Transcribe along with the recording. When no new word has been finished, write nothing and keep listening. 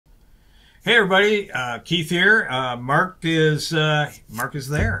Hey everybody, Keith here. Mark is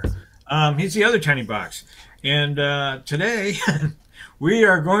there. He's the other tiny box, and today we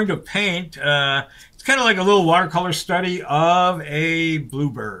are going to paint. It's kind of like a little watercolor study of a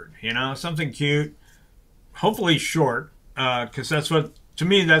bluebird. You know, something cute, hopefully short, because to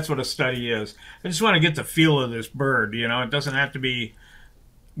me that's what a study is. I just want to get the feel of this bird. You know, it doesn't have to be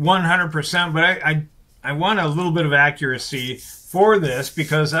 100%, but I want a little bit of accuracy for this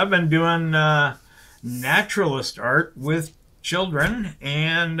because I've been doing naturalist art with children,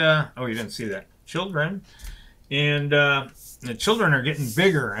 and oh, you didn't see that, children, and the children are getting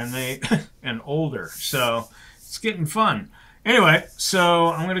bigger and they and older, so it's getting fun. Anyway,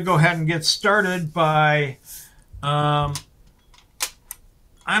 so I'm going to go ahead and get started by I'm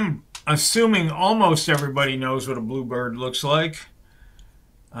assuming almost everybody knows what a bluebird looks like.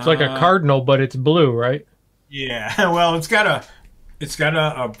 It's like a cardinal, but it's blue, right? Yeah, well, it's got a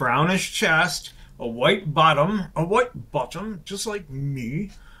brownish chest, a white bottom, just like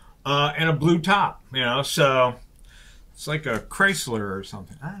me, and a blue top. You know, so it's like a Chrysler or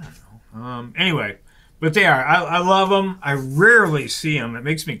something. I don't know. Anyway, but they are. I love them. I rarely see them. It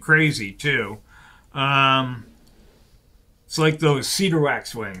makes me crazy too. It's like those cedar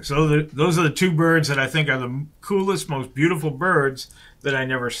waxwings. Those are the two birds that I think are the coolest, most beautiful birds that I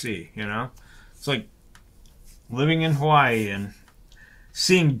never see. You know, it's like living in Hawaii and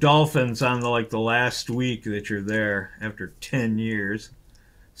seeing dolphins on the last week that you're there after 10 years.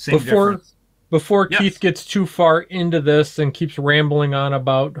 Same Before difference. before Yes. Keith gets too far into this and keeps rambling on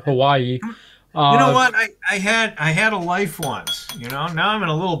about Hawaii, You know uh, what? I had a life once. You know, now I'm in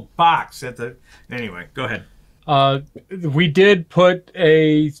a little box at the. Anyway, go ahead. uh, we did put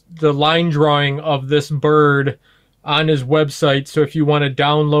the line drawing of this bird on his website. So if you want to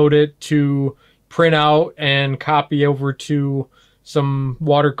download it to print out and copy over to some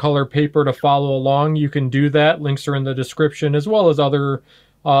watercolor paper to follow along, you can do that. Links are in the description, as well as other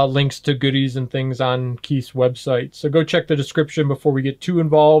links to goodies and things on Keith's website. So go check the description before we get too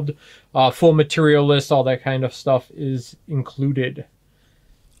involved. Full material list, all that kind of stuff is included.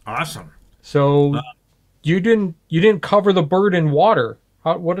 Awesome. So you didn't cover the bird in water.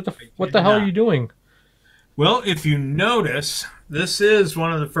 What the Did hell are not. you doing? Well, if you notice, this is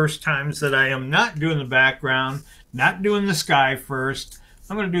one of the first times that I am not doing the background, not doing the sky first.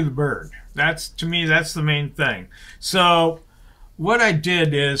 I'm going to do the bird. To me, that's the main thing. So what I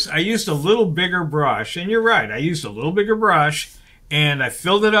did is I used a little bigger brush, and you're right, I used a little bigger brush, and I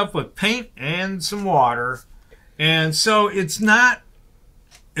filled it up with paint and some water. And so it's not,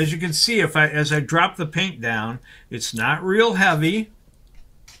 as you can see, as I drop the paint down, it's not real heavy,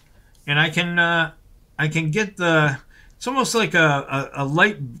 and I can get it's almost like a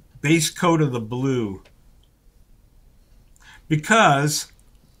light base coat of the blue, because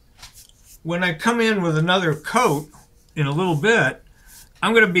when I come in with another coat in a little bit,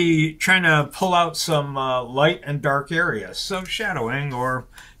 I'm going to be trying to pull out some light and dark areas. So shadowing or,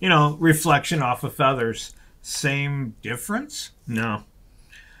 reflection off of feathers. Same difference? No.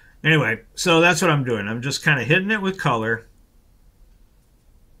 Anyway, so that's what I'm doing. I'm just kind of hitting it with color.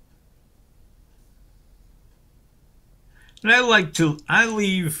 And I like to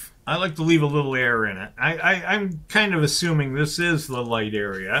leave a little air in it. I'm kind of assuming this is the light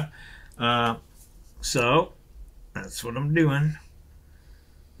area. So that's what I'm doing.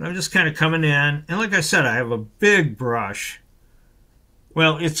 I'm just kind of coming in. And like I said, I have a big brush.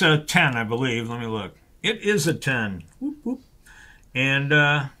 Well, it's a 10, I believe. Let me look. It is a 10. Whoop, whoop. And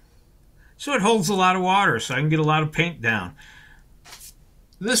so it holds a lot of water, so I can get a lot of paint down.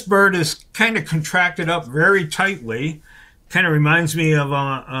 This bird is kind of contracted up very tightly. Kind of reminds me of,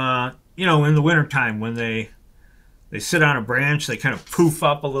 in the wintertime when they sit on a branch, they kind of poof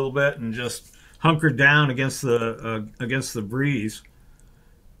up a little bit and just hunker down against the breeze.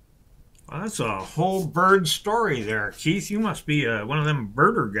 Well, that's a whole bird story there, Keith. You must be one of them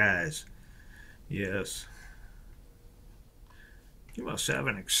birder guys. Yes. You must have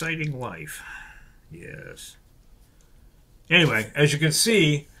an exciting life. Yes. Anyway, as you can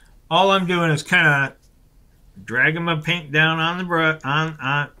see, all I'm doing is kind of dragging my paint down on the brush,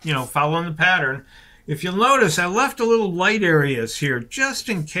 following the pattern. If you'll notice, I left a little light areas here just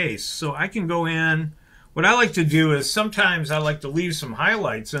in case, so I can go in. What I like to do is sometimes I like to leave some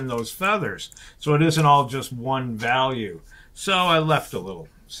highlights in those feathers, so it isn't all just one value. So I left a little.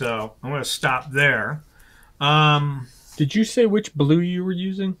 So I'm going to stop there. Did you say which blue you were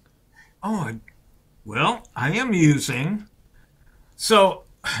using? Oh, well, I am using. So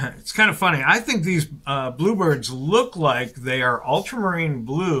it's kind of funny. I think these bluebirds look like they are ultramarine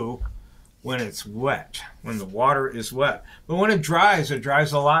blue when it's wet, when the water is wet. But when it dries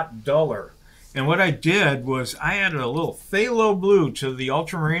a lot duller. And what I did was I added a little phthalo blue to the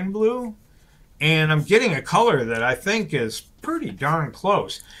ultramarine blue, and I'm getting a color that I think is pretty darn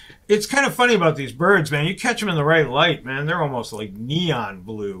close. It's kind of funny about these birds, man. You catch them in the right light, man, they're almost like neon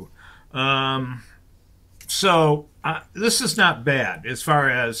blue. So this is not bad as far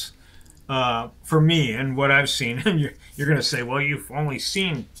as for me and what I've seen. And you're going to say, well, you've only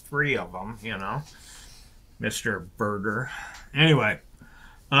seen 3 of them, you know, Mr. Burger. Anyway,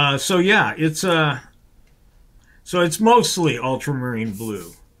 so yeah, it's mostly ultramarine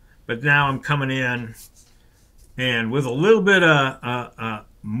blue. But now I'm coming in and with a little bit of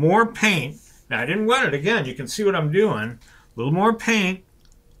more paint. Now, I didn't wet it again. You can see what I'm doing. A little more paint,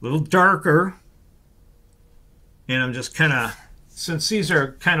 a little darker. And I'm just kind of, since these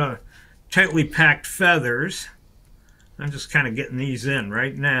are kind of tightly packed feathers, I'm just kind of getting these in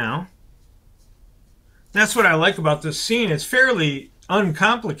right now. That's what I like about this scene. It's fairly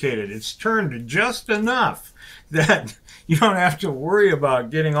uncomplicated. It's turned just enough that you don't have to worry about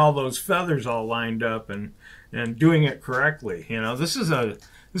getting all those feathers all lined up and doing it correctly. You know, this is a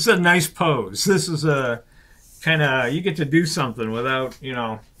nice pose. This is a kind of, you get to do something without, you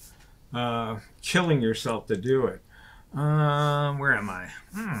know, killing yourself to do it. Where am I?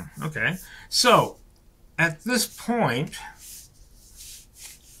 Okay. So at this point,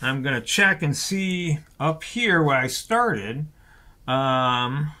 I'm going to check and see up here where I started.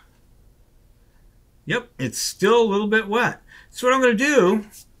 Yep, it's still a little bit wet. So what I'm going to do,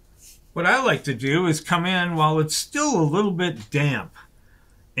 what I like to do is come in while it's still a little bit damp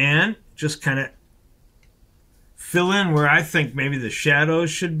and just kind of fill in where I think maybe the shadows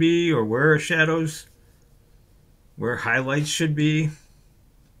should be, or where highlights should be.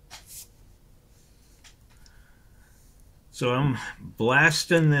 So I'm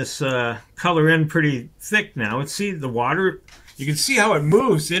blasting this color in pretty thick now. Let's see the water. You can see how it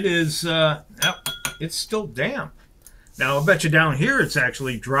moves. It is, it's still damp. Now I'll bet you down here it's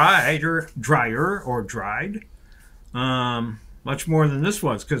actually dried, much more than this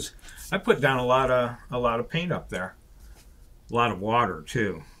was, because I put down a lot of paint up there, a lot of water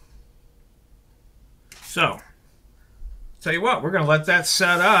too. So tell you what, we're going to let that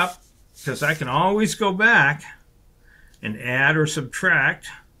set up, because I can always go back and add or subtract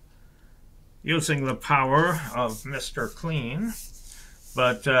using the power of Mr. Clean.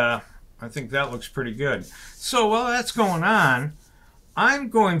 But I think that looks pretty good. So while that's going on, I'm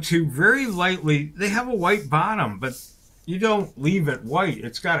going to very lightly, they have a white bottom, but you don't leave it white.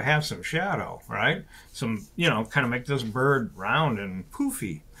 It's got to have some shadow, right? Some, you know, kind of make this bird round and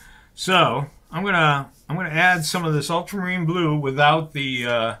poofy. So I'm gonna add some of this ultramarine blue without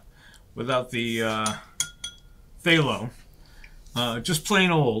the phthalo, just plain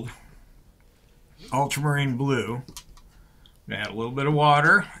old ultramarine blue. Add a little bit of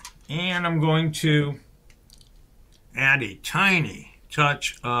water, and I'm going to add a tiny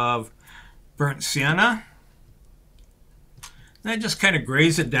touch of burnt sienna. And I just kind of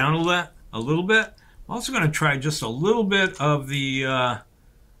graze it down a little bit. I'm also going to try just a little bit of the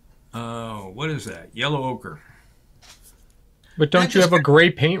what is that? Yellow ochre. But don't you have a gray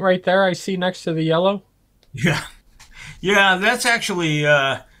paint right there I see next to the yellow? Yeah. Yeah, that's actually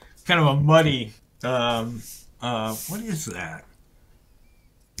kind of a muddy, what is that?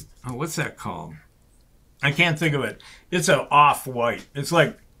 Oh, what's that called? I can't think of it. It's an off-white. It's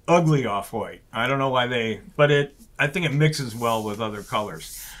like ugly off-white. I don't know why but I think it mixes well with other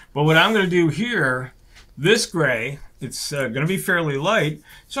colors. But what I'm going to do here, this gray, it's going to be fairly light,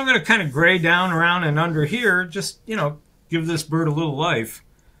 so I'm going to kind of gray down around and under here, just, you know, give this bird a little life.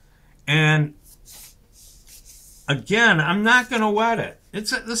 And again, I'm not going to wet it.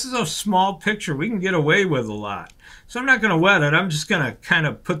 This is a small picture. We can get away with a lot. So I'm not going to wet it. I'm just going to kind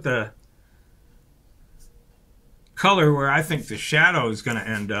of put the color where I think the shadow is going to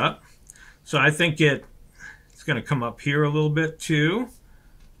end up. So I think it's going to come up here a little bit too.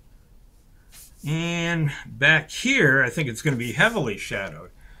 And back here, I think it's going to be heavily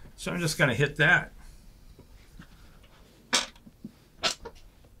shadowed. So I'm just going to hit that.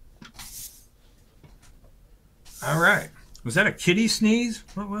 All right. Was that a kitty sneeze?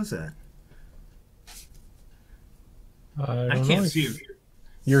 What was that? I can't see it.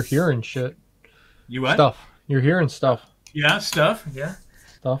 You're hearing shit. You what? Stuff. You're hearing stuff. Yeah, stuff. Yeah.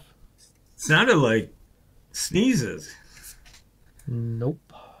 Stuff. Sounded like sneezes.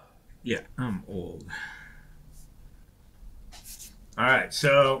 Nope. Yeah, I'm old. All right,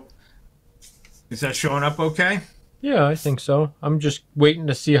 so is that showing up okay? Yeah, I think so. I'm just waiting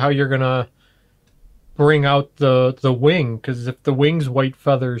to see how you're gonna bring out the wing, because if the wing's white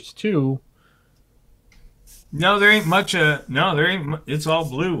feathers too, No, there ain't much. No, there ain't. It's all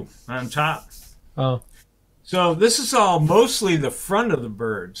blue on top. Oh, So this is all mostly the front of the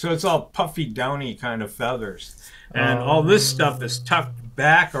bird. So it's all puffy, downy kind of feathers, and all this stuff is tucked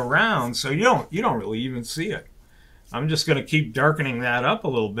back around, so you don't really even see it. I'm just going to keep darkening that up a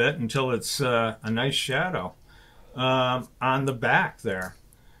little bit until it's a nice shadow on the back there.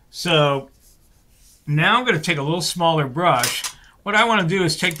 So now I'm going to take a little smaller brush. What I want to do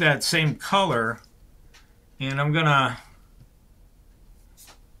is take that same color, and I'm going to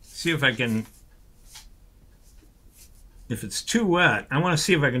see if I can, if it's too wet, I want to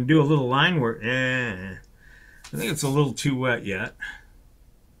see if I can do a little line work. I think it's a little too wet yet.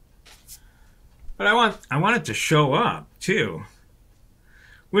 But I want it to show up too,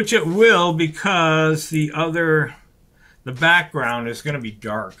 which it will, because the background is going to be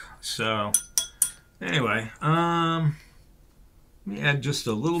dark. So anyway, let me add just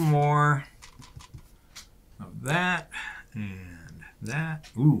a little more of that and that.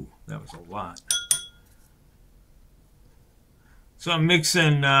 Ooh, that was a lot. So I'm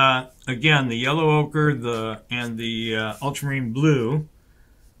mixing again the yellow ochre and the ultramarine blue.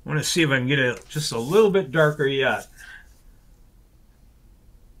 I want to see if I can get it just a little bit darker yet.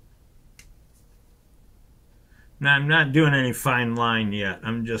 Now, I'm not doing any fine line yet.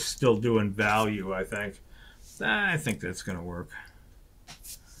 I'm just still doing value, I think. I think that's going to work.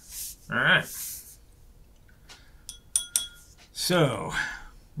 All right. So,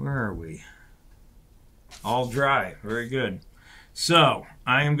 where are we? All dry. Very good. So,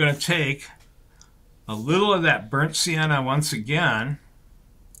 I am going to take a little of that burnt sienna once again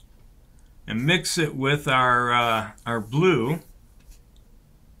and mix it with our blue.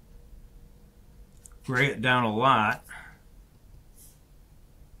 Gray it down a lot.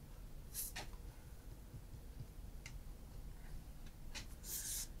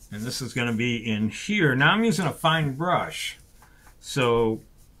 And this is going to be in here. Now I'm using a fine brush, so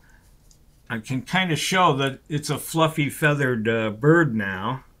I can kind of show that it's a fluffy feathered bird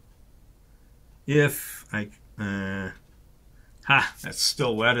now. If I, that's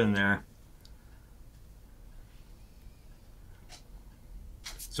still wet in there.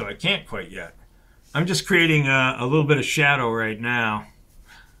 So I can't quite yet. I'm just creating a little bit of shadow right now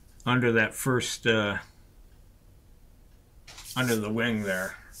under that first, under the wing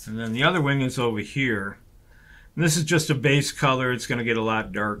there. And then the other wing is over here. And this is just a base color. It's going to get a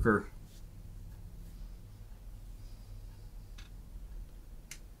lot darker.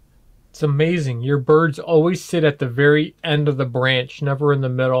 it's amazing. Your birds always sit at the very end of the branch, never in the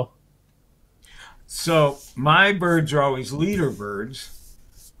middle. So my birds are always leader birds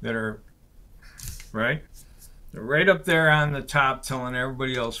that are, right? They're right up there on the top telling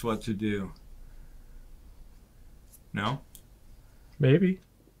everybody else what to do. No? Maybe.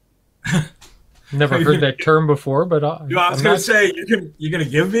 Never heard that term before, but I was going to say, you're going to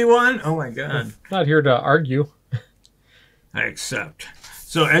give me one? Oh my God. I'm not here to argue. I accept.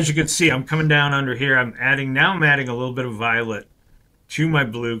 So as you can see, I'm coming down under here. I'm adding a little bit of violet to my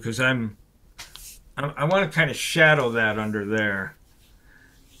blue because I want to kind of shadow that under there.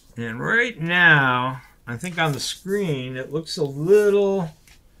 And right now, I think on the screen, it looks a little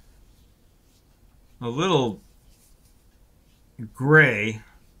gray,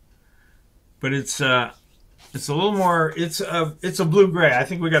 but it's a little more, it's a blue-gray. I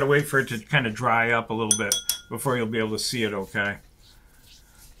think we got to wait for it to kind of dry up a little bit before you'll be able to see it okay.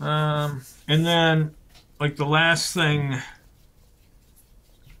 And then, like, the last thing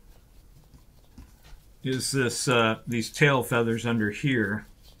is this these tail feathers under here.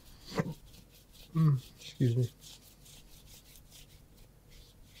 Excuse me.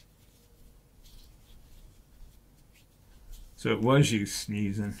 So it was you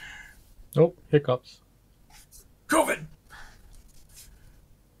sneezing. Nope, hiccups. COVID!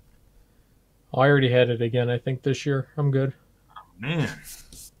 Oh, I already had it again, I think, this year. I'm good. Man.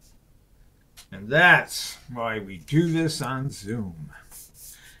 And that's why we do this on Zoom.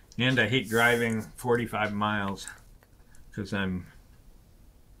 And I hate driving 45 miles because I'm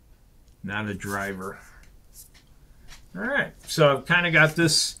not a driver. All right, so I've kind of got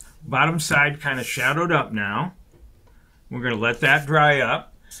this bottom side kind of shadowed up now. We're going to let that dry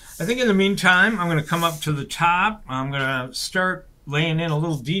up. I think in the meantime, I'm going to come up to the top. I'm going to start laying in a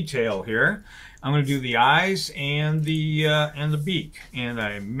little detail here. I'm going to do the eyes and the beak. And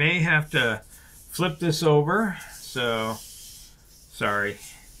I may have to flip this over, so sorry.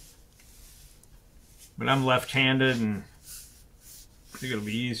 But I'm left-handed and I think it'll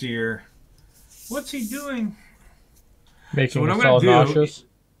be easier. What's he doing? Making us all nauseous.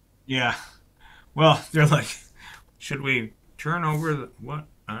 Yeah. Well, they're like, should we turn over the what?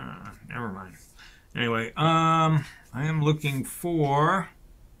 Never mind. Anyway, I am looking for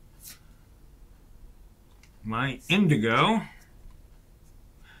my indigo.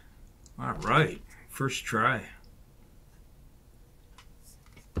 All right, first try.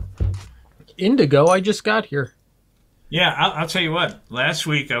 Indigo, I just got here. Yeah, I'll tell you what. Last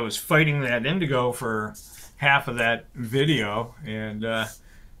week I was fighting that indigo for half of that video, and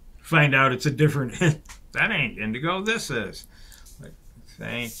find out it's a different. That ain't indigo. This is. Like,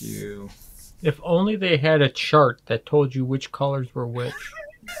 thank you. If only they had a chart that told you which colors were which.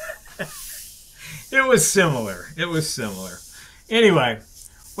 It was similar. It was similar. Anyway,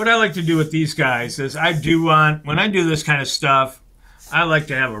 what I like to do with these guys is when I do this kind of stuff, I like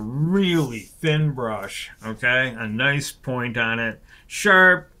to have a really thin brush, okay? A nice point on it,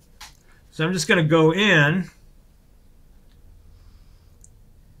 sharp. So I'm just going to go in.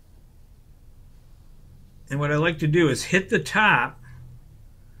 And what I like to do is hit the top,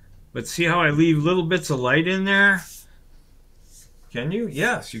 but see how I leave little bits of light in there? Can you?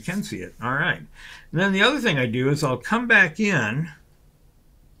 Yes, you can see it. All right. And then the other thing I do is I'll come back in,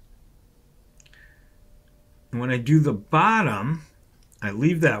 and when I do the bottom, I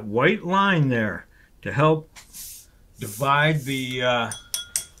leave that white line there to help divide the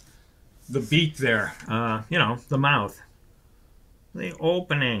beak there, you know, the mouth, the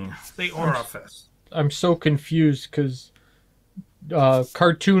opening, the orifice. I'm so confused because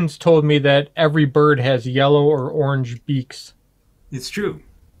cartoons told me that every bird has yellow or orange beaks. It's true.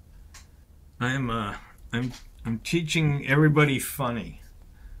 I'm teaching everybody funny.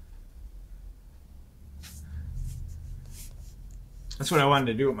 That's what I wanted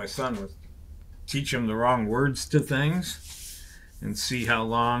to do with my son, was teach him the wrong words to things and see how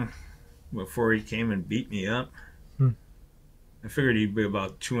long before he came and beat me up. I figured he'd be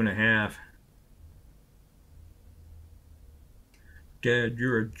about 2.5. Dad,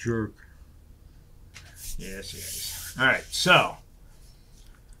 you're a jerk. Yes, yes. All right, so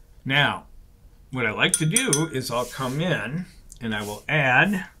now what I like to do is I'll come in and I will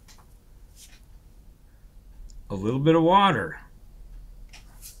add a little bit of water.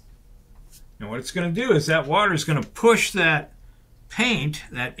 And what it's going to do is that water is going to push that paint,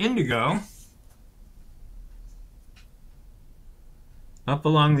 that indigo, up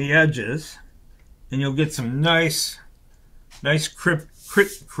along the edges, and you'll get some nice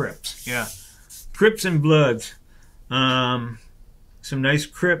crypts. Yeah, crypts and bloods. Some nice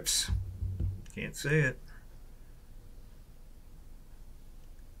crypts. Can't say it.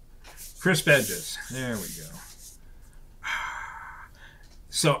 Crisp edges. There we go.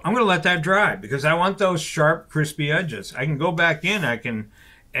 So I'm going to let that dry because I want those sharp, crispy edges. I can go back in. I can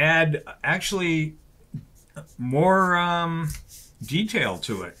add actually more detail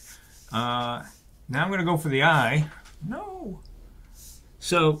to it. Now I'm going to go for the eye. No.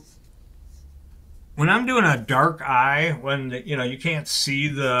 So when I'm doing a dark eye, when you can't see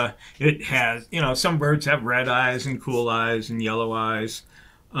it has, some birds have red eyes and cool eyes and yellow eyes.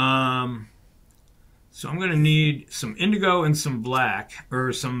 So I'm going to need some indigo and some black,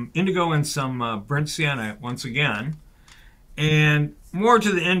 or some indigo and some burnt sienna once again, and more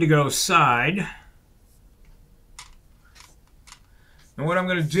to the indigo side. And what I'm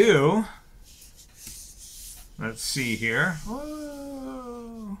going to do, let's see here,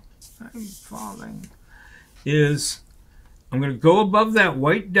 whoa, I'm falling, is I'm going to go above that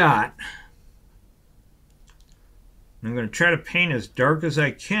white dot. I'm going to try to paint as dark as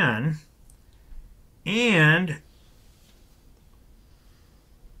I can, and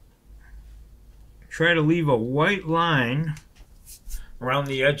try to leave a white line around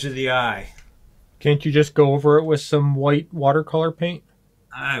the edge of the eye. Can't you just go over it with some white watercolor paint?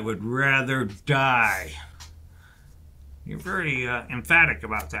 I would rather die. You're very emphatic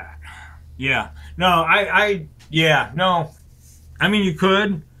about that. Yeah. No, yeah, no. I mean, you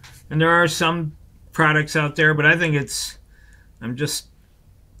could, and there are some products out there, but I think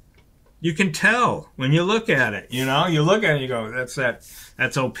you can tell when you look at it, you look at it, you go,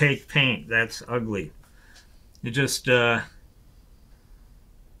 that's opaque paint, that's ugly. You just a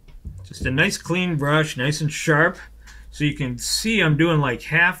nice clean brush, nice and sharp, so you can see I'm doing like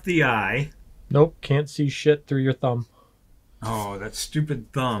half the eye. Nope, can't see shit through your thumb. Oh, that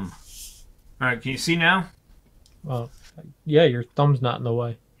stupid thumb. All right, can you see now? Yeah, your thumb's not in the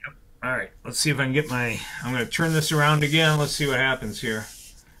way. Yep. All right, let's see if I can get I'm going to turn this around again. Let's see what happens here.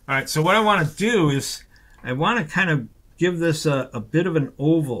 All right, so what I want to do is I want to kind of give this a bit of an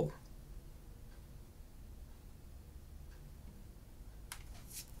oval.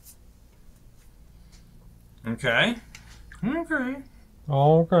 Okay. Okay.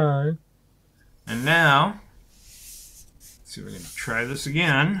 Okay. And now, let's see if we can try this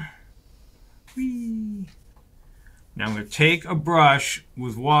again. Whee. Now I'm going to take a brush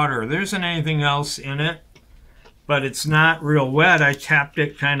with water. There isn't anything else in it, but it's not real wet. I tapped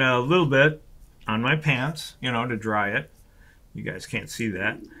it kind of a little bit on my pants, you know, to dry it. You guys can't see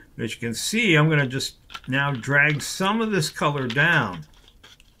that. But as you can see, I'm going to just now drag some of this color down.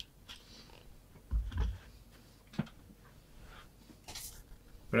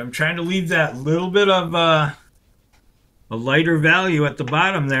 But I'm trying to leave that little bit of a lighter value at the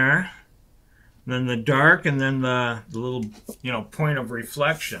bottom there. Then the dark, and then the little, you know, point of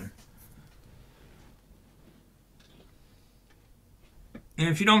reflection. And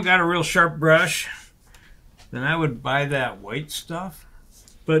if you don't got a real sharp brush, then I would buy that white stuff.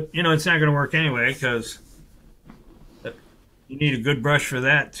 But, you know, it's not going to work anyway, because you need a good brush for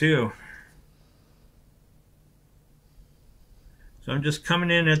that, too. So I'm just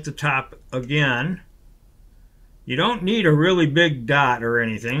coming in at the top again. You don't need a really big dot or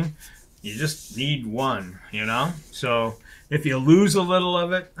anything. You just need one, you know? So if you lose a little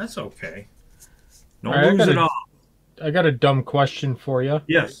of it, that's okay. Don't lose it all. I got a dumb question for you.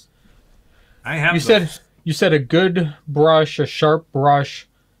 Yes. I have You said a good brush, a sharp brush.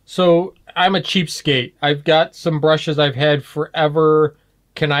 So I'm a cheapskate. I've got some brushes I've had forever.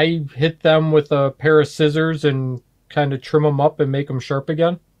 Can I hit them with a pair of scissors and kind of trim them up and make them sharp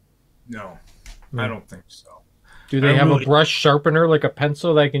again? No, I don't think so. Do they have a brush sharpener, like a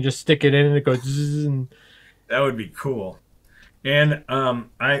pencil, that I can just stick it in and it goes zzz and... That would be cool. And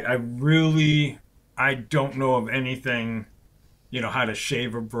I don't know of anything, you know, how to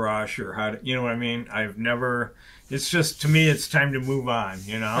shave a brush or how to, you know what I mean? I've never, it's just, to me, it's time to move on,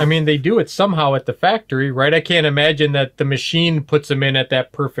 you know? I mean, they do it somehow at the factory, right? I can't imagine that the machine puts them in at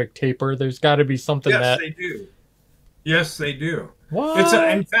that perfect taper. There's got to be something Yes, they do. Yes, they do. What?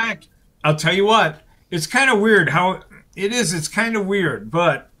 In fact, I'll tell you what, it's kind of weird how it is. It's kind of weird,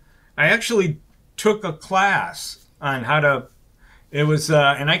 but I actually took a class on how to, it was,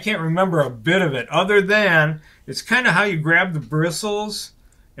 and I can't remember a bit of it other than it's kind of how you grab the bristles,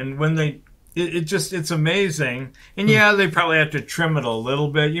 and when they, it's amazing. And yeah, they probably have to trim it a little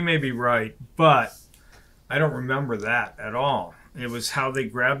bit. You may be right, but I don't remember that at all. It was how they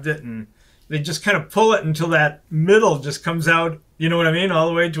grabbed it, and they just kind of pull it until that middle just comes out, you know what I mean? All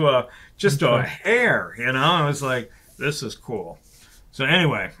the way to a hair, you know? I was like, this is cool. So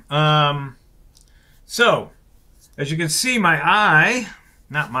anyway, so as you can see, my eye,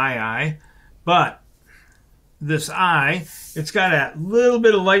 not my eye, but this eye, it's got a little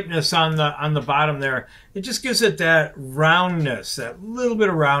bit of lightness on the bottom there. It just gives it that roundness, that little bit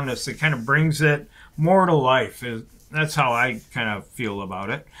of roundness that kind of brings it more to life. That's how I kind of feel about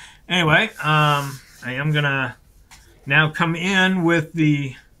it. Anyway, I am going to now come in with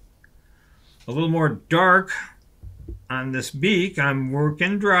a little more dark on this beak. I'm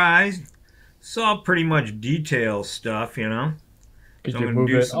working dry. It's all pretty much detail stuff, you know. Could you move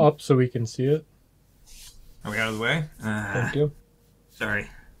it up so we can see it? Are we out of the way? Thank you. Sorry.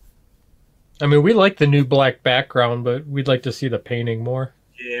 I mean, we like the new black background, but we'd like to see the painting more.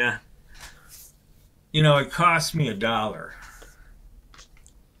 Yeah. You know, it cost me $1.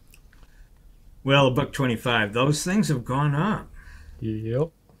 Well, $1.25. Those things have gone up.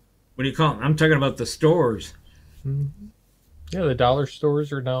 Yep. What do you call them? I'm talking about the stores. Mm-hmm. Yeah, the dollar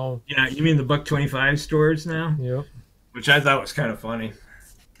stores are now... Yeah, you mean the $1.25 stores now? Yep. Which I thought was kind of funny.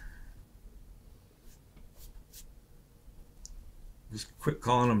 Just quit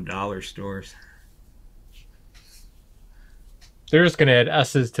calling them dollar stores. They're just going to add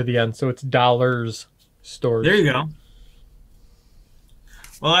S's to the end, so it's dollars stores. There you go.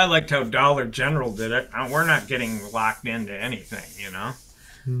 Well, I liked how Dollar General did it. We're not getting locked into anything, you know?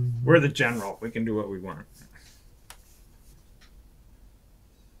 Mm-hmm. We're the general. We can do what we want.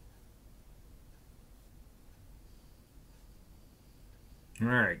 All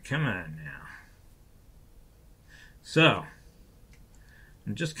right, come on now. So,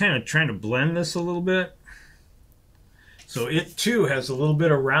 I'm just kind of trying to blend this a little bit. So it too has a little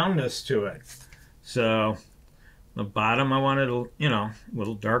bit of roundness to it. So the bottom, I want it, you know, a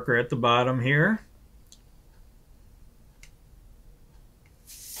little darker at the bottom here.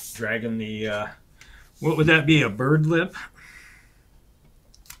 Dragging the, what would that be, a bird lip?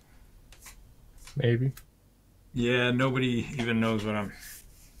 Maybe. Yeah, nobody even knows what I'm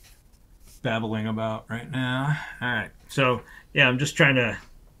babbling about right now. All right, so yeah, I'm just trying to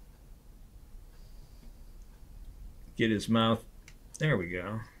get his mouth. There we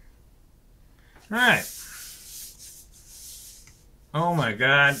go. All right. Oh my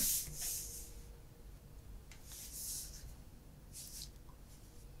God.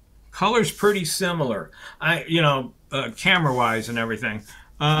 Color's pretty similar. You know, camera-wise and everything.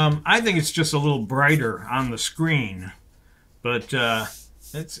 I think it's just a little brighter on the screen, but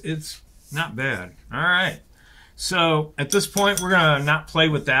it's not bad. All right. So at this point, we're going to not play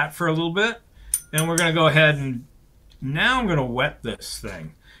with that for a little bit. And we're going to go ahead and now I'm going to wet this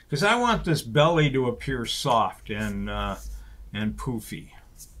thing because I want this belly to appear soft and poofy,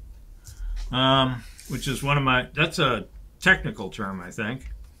 which is one of my, that's a technical term, I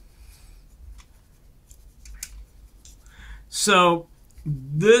think. So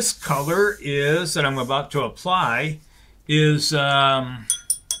this color is, that I'm about to apply, is quinacridone.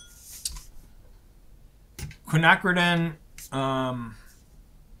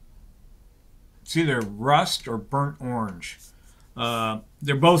 It's either rust or burnt orange.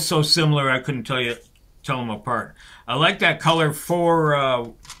 They're both so similar I couldn't tell them apart. I like that color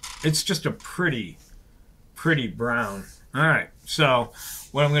for it's just a pretty brown. All right, so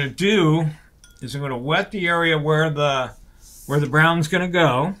what I'm going to do is I'm going to wet the area where the brown's going to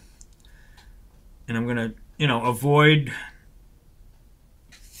go, and I'm going to avoid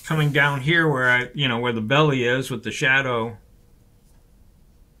coming down here where where the belly is with the shadow.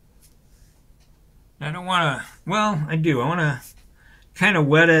 I don't want to, well, I do. I want to kind of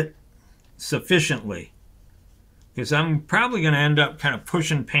wet it sufficiently because I'm probably going to end up kind of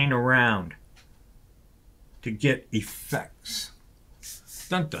pushing paint around to get effects.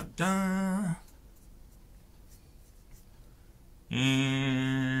 Dun, dun, dun.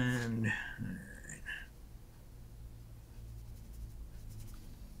 And, all right.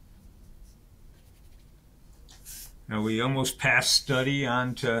 Now we almost passed study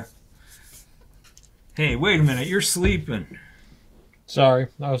on to, hey, wait a minute, you're sleeping. Sorry,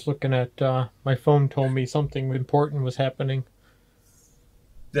 I was looking at, my phone told me something important was happening.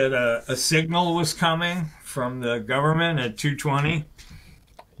 That a signal was coming from the government at 2:20?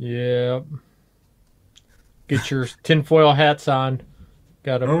 Yep. Get your tinfoil hats on.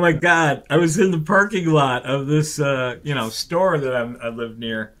 Oh my God, I was in the parking lot of this, store that I live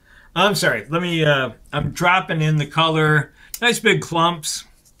near. I'm sorry, let me, I'm dropping in the color. Nice big clumps.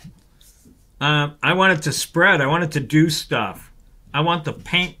 I want it to spread. I want it to do stuff. I want the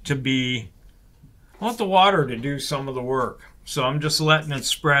paint to be, I want the water to do some of the work. So I'm just letting it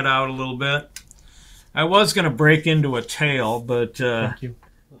spread out a little bit. I was going to break into a tail, but... Thank you.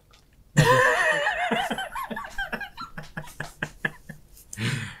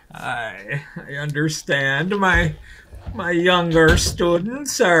 I understand. My younger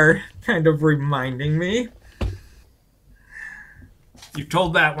students are kind of reminding me. You've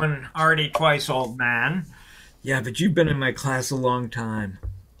told that one already twice, old man. Yeah, but you've been in my class a long time.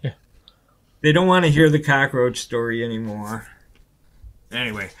 Yeah. They don't want to hear the cockroach story anymore.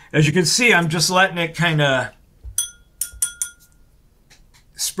 Anyway, as you can see, I'm just letting it kind of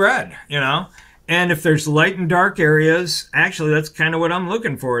spread, And if there's light and dark areas, actually, that's kind of what I'm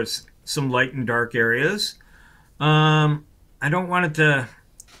looking for, is some light and dark areas. I don't want it to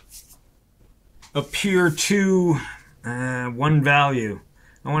appear too one value.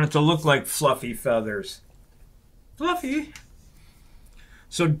 I want it to look like fluffy feathers. Fluffy.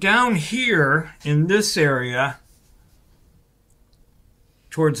 So down here in this area,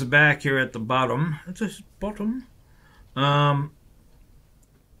 towards the back here at the bottom,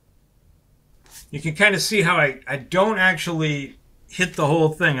 you can kind of see how I don't actually hit the whole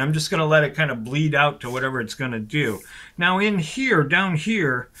thing. I'm just going to let it kind of bleed out to whatever it's going to do. Now in here, down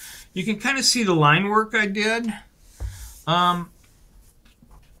here, you can kind of see the line work I did. I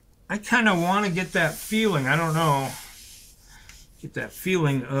kind of want to get that feeling, I don't know, get that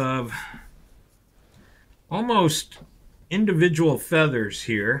feeling of almost individual feathers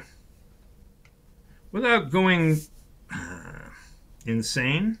here without going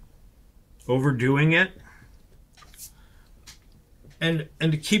insane, overdoing it, and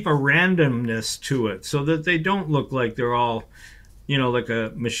to keep a randomness to it so that they don't look like they're all, like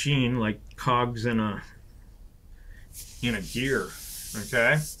a machine, like cogs in a gear.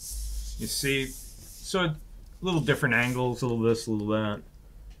 Okay, you see, so a little different angles, a little this, a little that.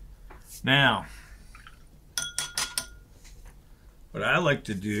 Now, what I like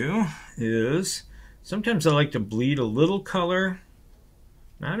to do is, sometimes I like to bleed a little color,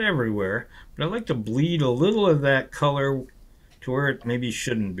 not everywhere, but I like to bleed a little of that color to where it maybe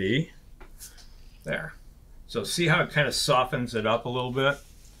shouldn't be. There. So see how it kind of softens it up a little bit?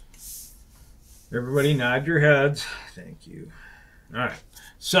 Everybody nod your heads. Thank you. All right.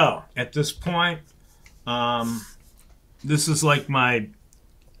 So at this point, this is like my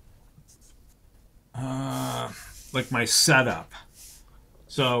setup.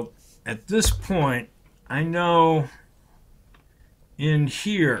 So at this point, I know in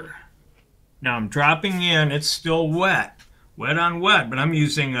here, now I'm dropping in, it's still wet. wet on wet, but I'm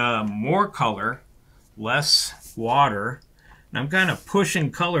using more color, less water. And I'm kind of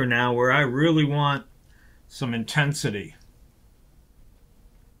pushing color now where I really want some intensity.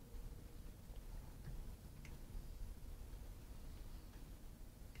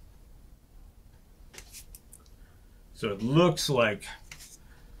 So it looks like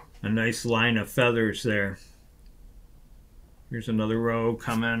a nice line of feathers there. Here's another row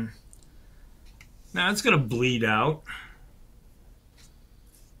coming. Now it's going to bleed out.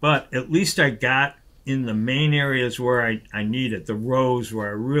 But at least I got in the main areas where I need it. The rows where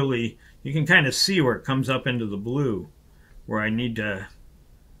I really, you can kind of see where it comes up into the blue. Where I need to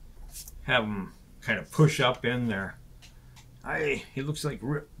have them kind of push up in there. He looks like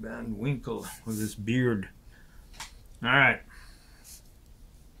Rip Van Winkle with his beard. All right.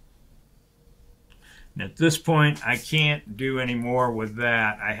 And at this point, I can't do any more with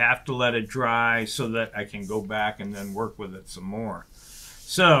that. I have to let it dry so that I can go back and then work with it some more.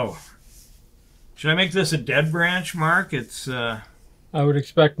 So, should I make this a dead branch, Mark? It's I would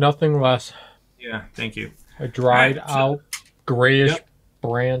expect nothing less. Yeah, thank you. A dried out, grayish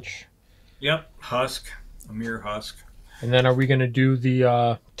branch. Yep, husk, a mere husk. And then are we going to do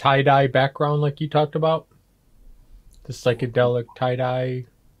the tie-dye background like you talked about? The psychedelic tie-dye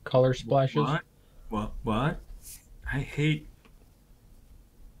color splashes? What? I hate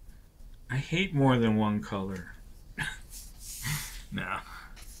more than one color. No.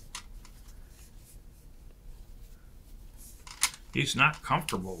 He's not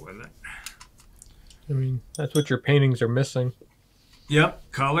comfortable with it. I mean, that's what your paintings are missing.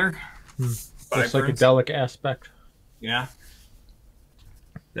 Yep, color. The psychedelic aspect. Yeah.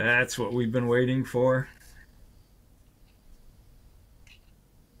 That's what we've been waiting for.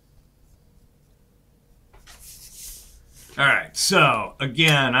 All right, so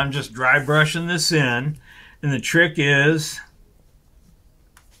again, I'm just dry brushing this in, and the trick is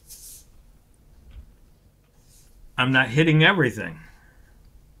I'm not hitting everything.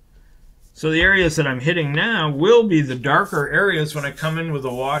 So the areas that I'm hitting now will be the darker areas when I come in with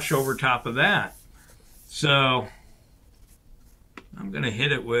a wash over top of that. So I'm going to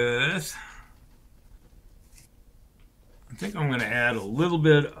hit it with, I think I'm going to add a little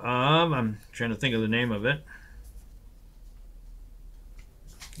bit of, I'm trying to think of the name of it.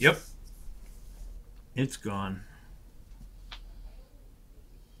 Yep, it's gone.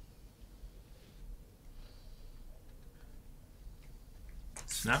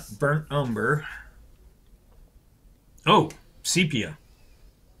 It's not burnt umber. Oh, sepia.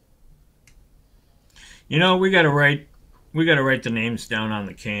 You know, we gotta write the names down on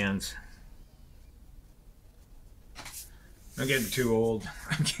the cans. I'm getting too old.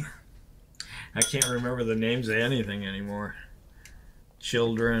 I can't remember the names of anything anymore.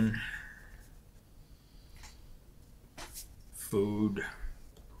 Children, food.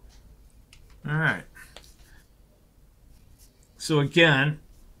 All right. So again,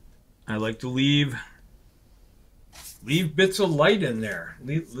 I like to leave bits of light in there.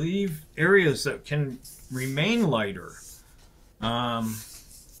 Leave areas that can remain lighter. But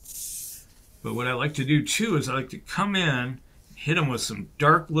what I like to do too is I like to come in and hit them with some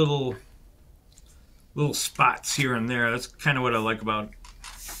dark little spots here and there. That's kind of what I like about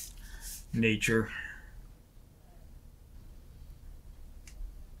nature.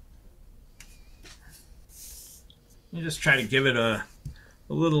 You just try to give it a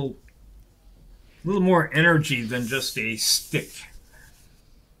little more energy than just a stick.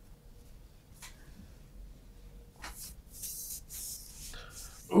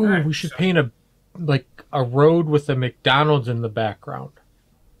 Ooh, right, we should paint a road with a McDonald's in the background.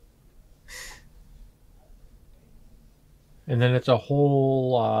 And then it's a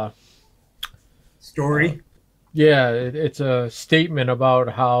whole story. It's a statement about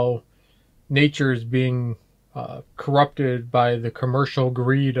how nature is being corrupted by the commercial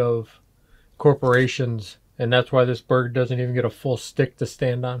greed of corporations, and that's why this bird doesn't even get a full stick to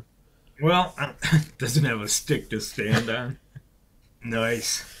stand on. Well, doesn't have a stick to stand on.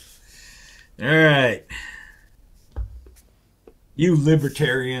 Nice. All right. You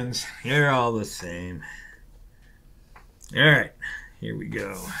libertarians, you're all the same. All right, here we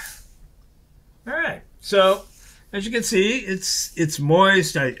go. All right, so as you can see, it's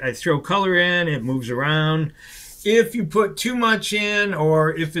moist. I throw color in, it moves around. If you put too much in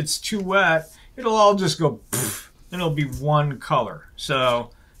or if it's too wet, it'll all just go poof, and it'll be one color.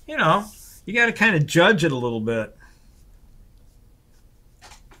 So, you know, you got to kind of judge it a little bit.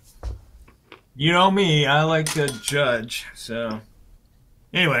 You know me, I like to judge. So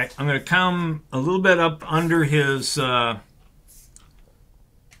anyway, I'm going to come a little bit up under his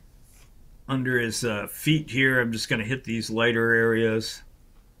under his feet here. I'm just going to hit these lighter areas.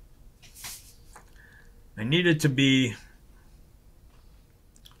 I need it to be,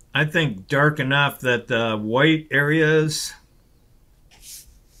 I think, dark enough that the white areas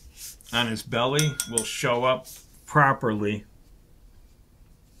on his belly will show up properly.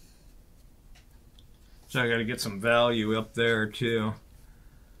 So I got to get some value up there too.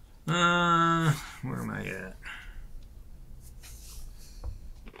 Where am I at?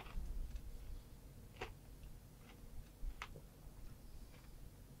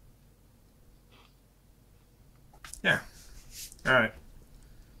 There. All right.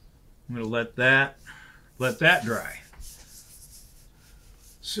 I'm going to let that dry.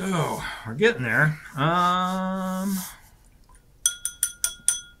 So we're getting there. I'm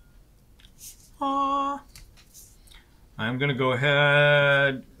going to go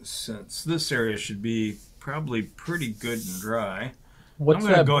ahead, since this area should be probably pretty good and dry. What's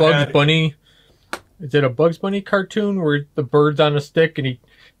that Bugs Bunny? Is it a Bugs Bunny cartoon where the bird's on a stick and he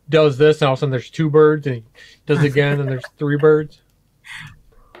does this and all of a sudden there's 2 birds and he does it again and there's 3 birds?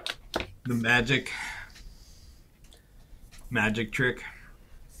 The magic trick.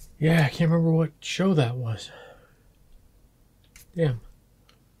 Yeah, I can't remember what show that was. Damn.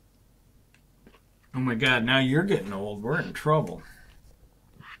 Oh my God, now you're getting old. We're in trouble.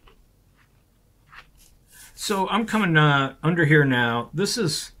 So I'm coming under here now. This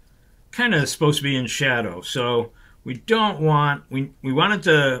is kind of supposed to be in shadow. So we don't want, we want it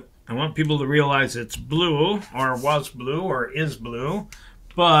to, I want people to realize it's blue or was blue or is blue,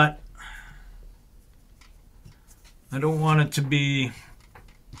 but I don't want it to be,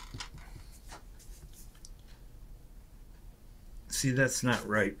 see, that's not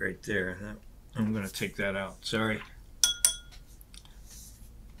right there. I'm going to take that out. Sorry.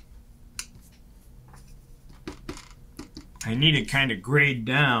 I need it kind of grayed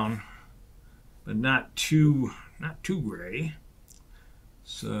down, but not too gray.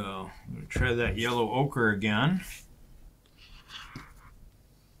 So I'm going to try that yellow ochre again.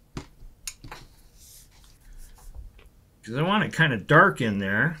 Because I want it kind of dark in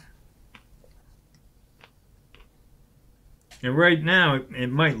there. And right now,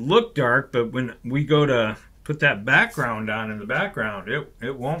 it might look dark, but when we go to put that background on in the background,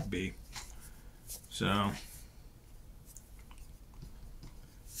 it won't be. So,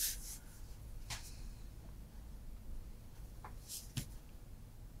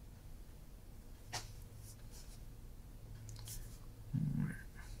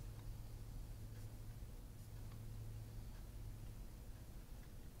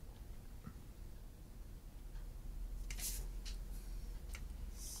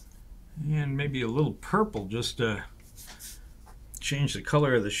 and maybe a little purple just to change the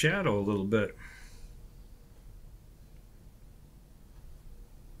color of the shadow a little bit.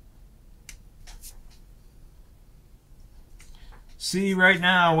 See, right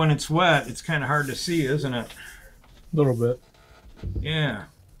now when it's wet, it's kind of hard to see, isn't it? A little bit. Yeah.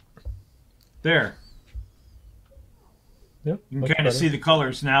 There. Yep. You can kind of see the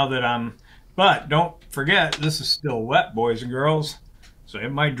colors now that I'm... But don't forget, this is still wet, boys and girls. So it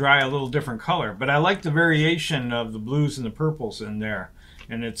might dry a little different color. But I like the variation of the blues and the purples in there.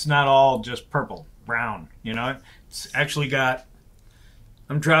 And it's not all just purple, brown, you know? It's actually got...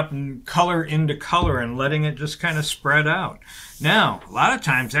 I'm dropping color into color and letting it just kind of spread out. Now, a lot of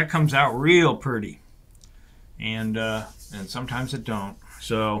times that comes out real pretty. And sometimes it don't.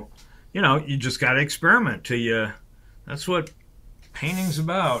 So, you know, you just got to experiment till you... That's what painting's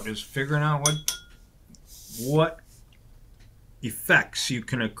about, is figuring out what effects you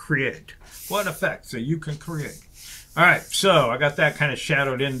can create. What effects that you can create. All right, so I got that kind of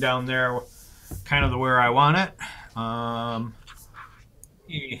shadowed in down there, kind of the where I want it. I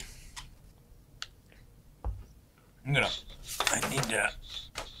need to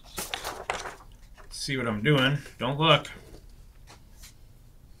see what I'm doing. Don't look.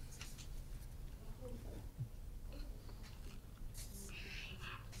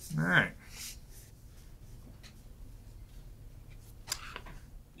 All right.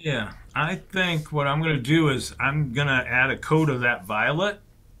 Yeah, I think what I'm going to do is I'm going to add a coat of that violet.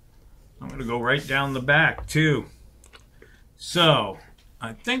 I'm going to go right down the back too. So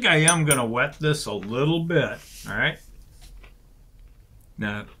I think I am going to wet this a little bit. All right.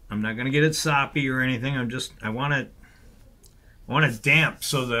 Now I'm not going to get it soppy or anything. I want it damp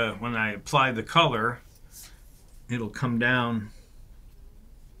so that when I apply the color, it'll come down.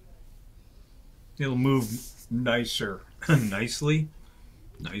 It'll move nicer, nicer.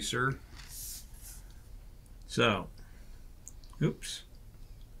 So, oops.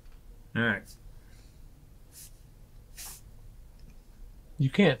 All right. You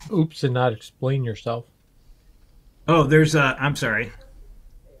can't oops and not explain yourself. Oh, there's a, I'm sorry.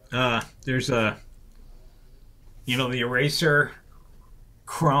 There's a, you know, the eraser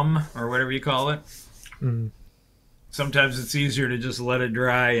crumb or whatever you call it. Mm. Sometimes it's easier to just let it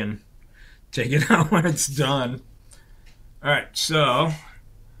dry and take it out when it's done. All right, so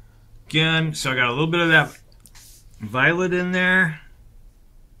again, so I got a little bit of that violet in there.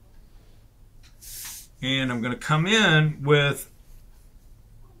 And I'm going to come in with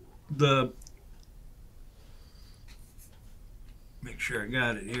the, make sure I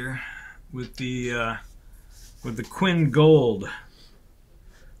got it here, with the Quin Gold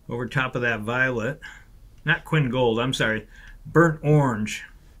over top of that violet. Not Quin Gold, I'm sorry, burnt orange.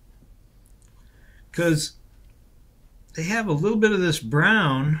 Because they have a little bit of this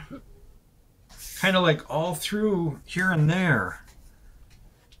brown kind of like all through here and there.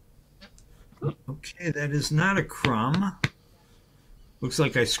 Okay, that is not a crumb. Looks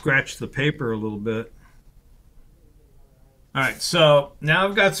like I scratched the paper a little bit. All right, so now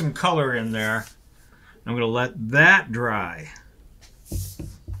I've got some color in there. I'm going to let that dry.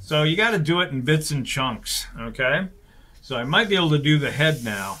 So you got to do it in bits and chunks, okay? So I might be able to do the head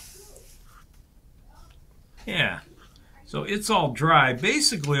now. Yeah, so it's all dry.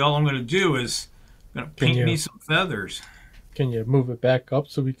 Basically, all I'm going to do is I'm going to paint me some feathers. Can you move it back up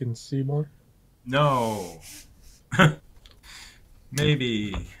so we can see more? No.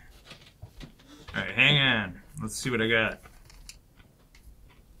 Maybe. All right, hang on. Let's see what I got.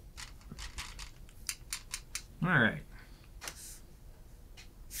 All right.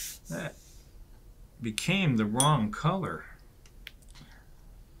 That became the wrong color.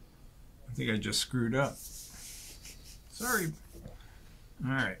 I think I just screwed up. Sorry.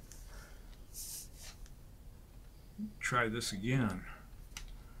 All right. Try this again.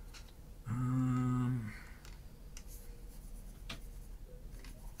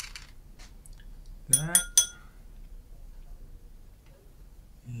 That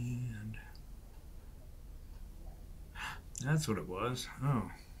and that's what it was. Oh,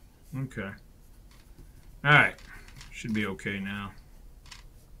 okay. All right, should be okay now.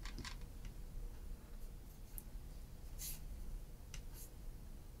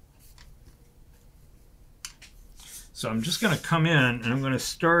 So I'm just going to come in and I'm going to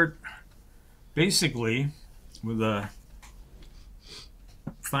start basically with a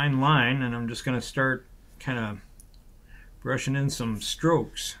fine line, and I'm just going to start kind of brushing in some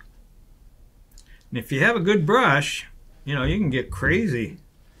strokes. And if you have a good brush, you know, you can get crazy.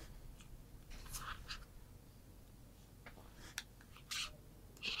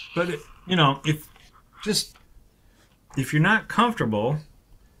 But you know, if you're not comfortable,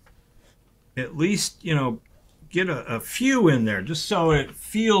 at least, you know, get a few in there just so it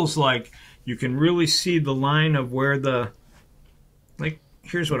feels like you can really see the line of where the, like,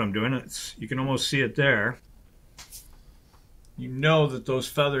 here's what I'm doing. You can almost see it there. You know that those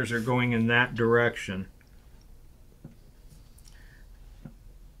feathers are going in that direction.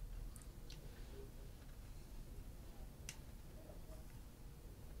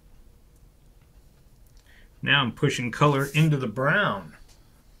 Now I'm pushing color into the brown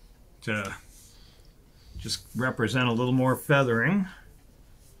to just represent a little more feathering.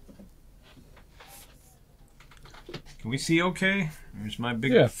 Can we see okay? There's my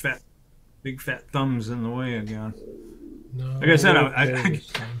big fat thumbs in the way again. No, like I said,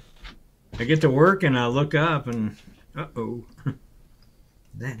 I get to work and I look up and uh-oh.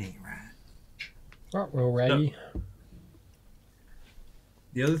 That ain't right. Ready. So,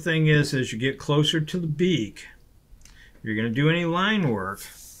 the other thing is, as you get closer to the beak, if you're going to do any line work,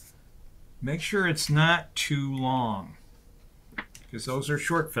 make sure it's not too long, because those are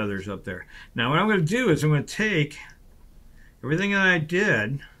short feathers up there. Now what I'm going to do is I'm going to take everything that I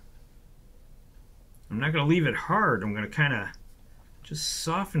did, I'm not going to leave it hard, I'm going to kind of just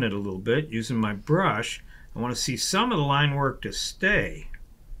soften it a little bit using my brush. I want to see some of the line work to stay,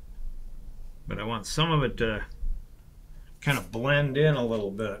 but I want some of it to kind of blend in a little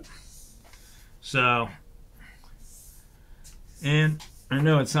bit. So, and I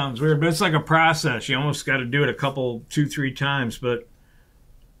know it sounds weird, but it's like a process. You almost got to do it a couple, 2-3 times. But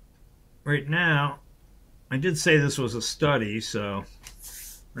right now, I did say this was a study, so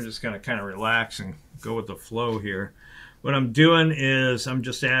we're just going to kind of relax and go with the flow here. What I'm doing is I'm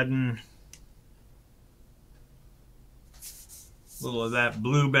just adding a little of that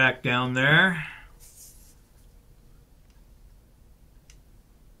blue back down there.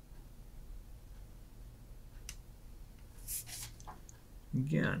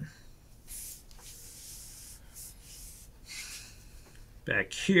 Again,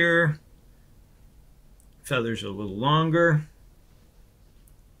 back here, feathers are a little longer.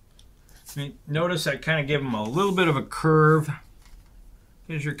 Notice I kind of give him a little bit of a curve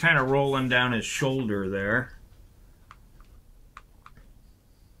because you're kind of rolling down his shoulder there.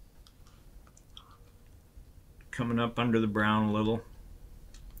 Coming up under the brown a little.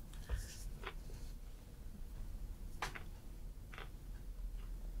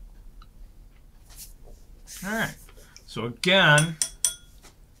 Alright, so again,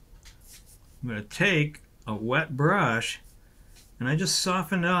 I'm going to take a wet brush and I just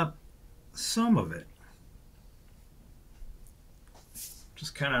soften up some of it.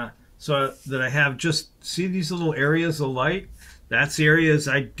 Just kind of so that I have just, see these little areas of light? That's the areas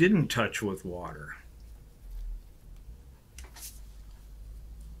I didn't touch with water.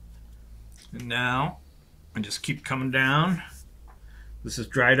 And now I just keep coming down. This is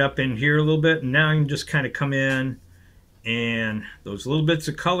dried up in here a little bit, and now I can just kind of come in, and those little bits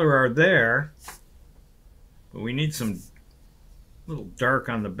of color are there, but we need some little dark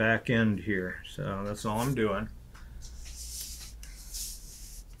on the back end here, so that's all I'm doing.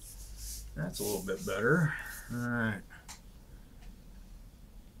 That's a little bit better. All right.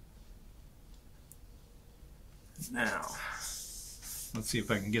 Now, let's see if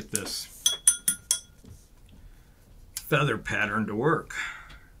I can get this feather pattern to work.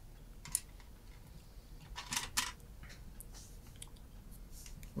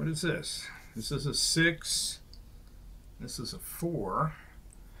 What is this? This is a 6. This is a 4.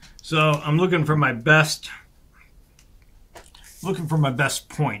 So I'm looking for my best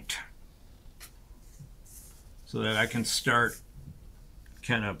point so that I can start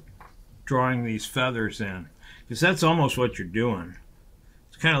kind of drawing these feathers in, because that's almost what you're doing.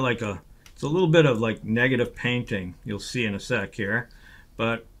 It's kind of like it's a little bit of like negative painting, you'll see in a sec here,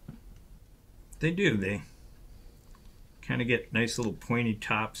 but they kind of get nice little pointy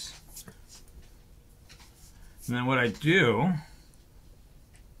tops. And then what I do,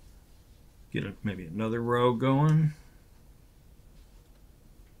 get maybe another row going.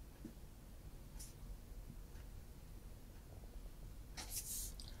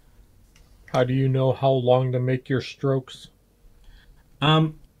 How do you know how long to make your strokes?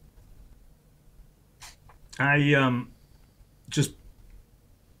 I just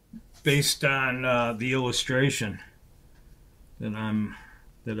based on the illustration that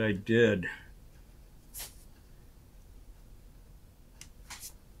I did.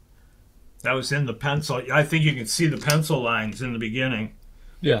 That was in the pencil. I think you can see the pencil lines in the beginning.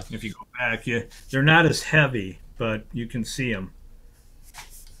 Yeah. If you go back, they're not as heavy, but you can see them.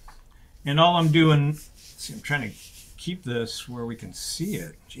 And all I'm doing, see, I'm trying to keep this where we can see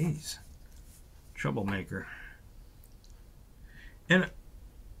it. Jeez, troublemaker. And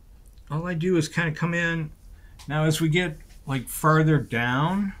all I do is kind of come in. Now as we get like farther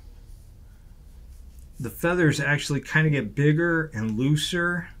down, the feathers actually kind of get bigger and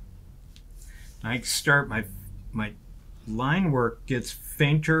looser. I start my line work gets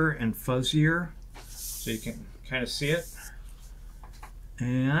fainter and fuzzier, so you can kind of see it.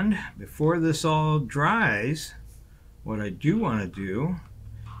 And before this all dries, what I do want to do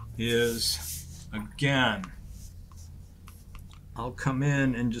is, again, I'll come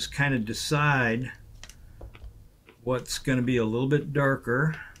in and just kind of decide what's going to be a little bit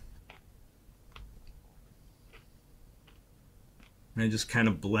darker. And I just kind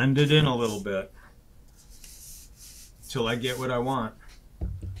of blend it in a little bit till I get what I want.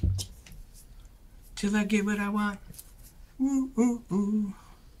 Till I get what I want. Ooh, ooh, ooh.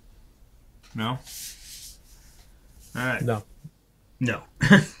 No? All right. No. No.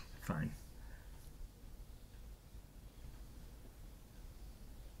 Fine.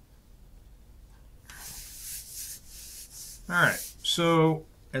 All right. So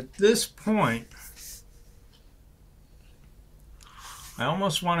at this point, I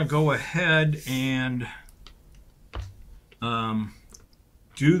almost want to go ahead and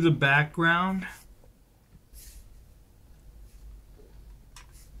do the background.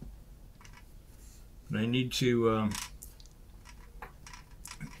 But I need to,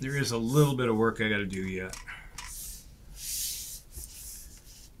 there is a little bit of work I got to do yet.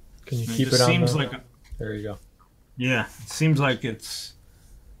 Can you keep it on seems the... like There you go. Yeah, it seems like it's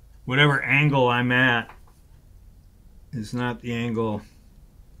whatever angle I'm at is not the angle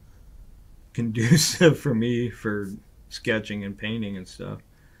conducive for me for sketching and painting and stuff.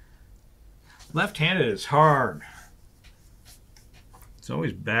 Left-handed is hard. It's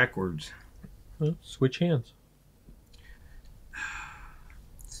always backwards. Well, switch hands.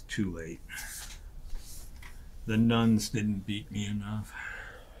 It's too late. The nuns didn't beat me enough.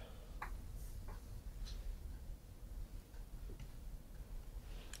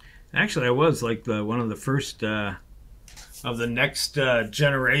 Actually, I was like one of the first of the next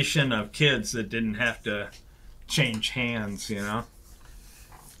generation of kids that didn't have to change hands, you know.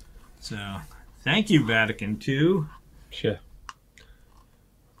 So, thank you, Vatican II. Yeah.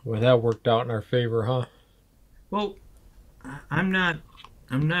 Well, that worked out in our favor, huh? Well, I'm not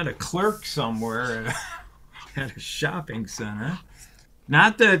a clerk somewhere at a shopping center.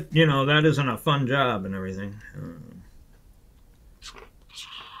 Not that, you know, that isn't a fun job and everything.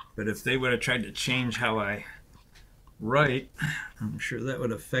 But if they would have tried to change how I write, I'm sure that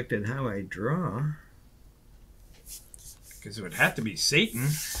would have affected how I draw. Because it would have to be Satan.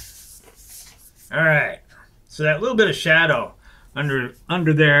 All right. So that little bit of shadow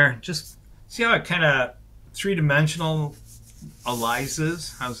under there, just see how it kind of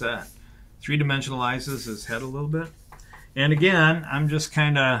three-dimensionalizes? How's that? Three-dimensionalizes his head a little bit. And again, I'm just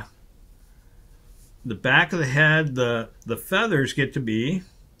kind of, the back of the head, the feathers get to be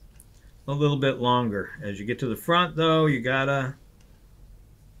a little bit longer. As you get to the front, though, you gotta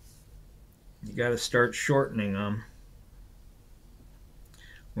start shortening them,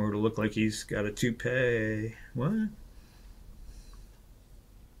 or it'll look like he's got a toupee. What?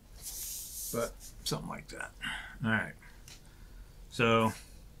 But something like that. All right. So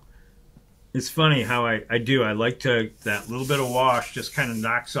it's funny how I like to, that little bit of wash just kind of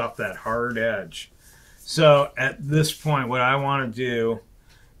knocks off that hard edge. So at this point, what I want to do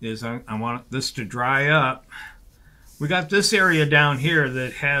is I want this to dry up. We got this area down here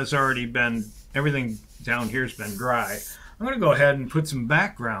that has already been, everything down here has been dry. I'm going to go ahead and put some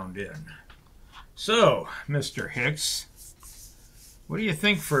background in. So, Mr. Hicks, what do you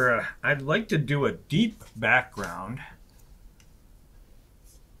think for I'd like to do a deep background.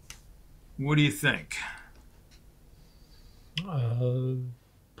 What do you think?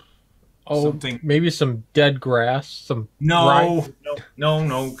 Something, maybe some dead grass, some no,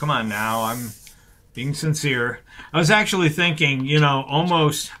 come on now. I'm being sincere. I was actually thinking, you know,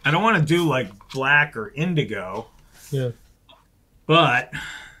 almost, I don't want to do like black or indigo. Yeah. But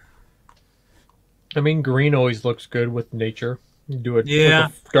I mean, green always looks good with nature. You do it with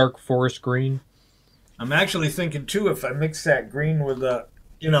a dark forest green. I'm actually thinking too, if I mix that green with a,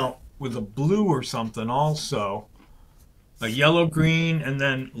 you know, with a blue or something also, a yellow green and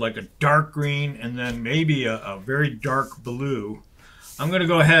then like a dark green and then maybe a very dark blue. I'm going to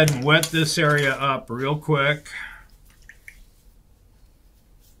go ahead and wet this area up real quick.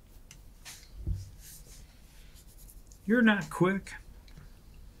 You're not quick.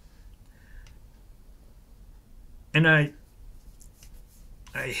 And I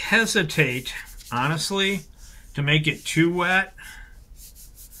hesitate, honestly, to make it too wet,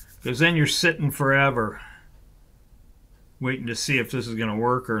 because then you're sitting forever waiting to see if this is going to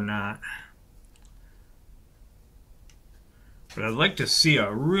work or not. But I'd like to see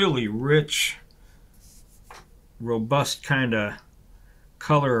a really rich, robust kind of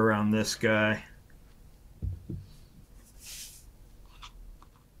color around this guy.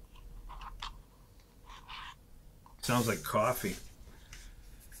 Sounds like coffee.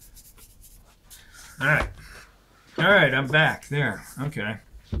 All right, I'm back there. Okay.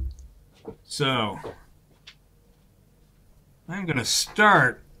 So I'm going to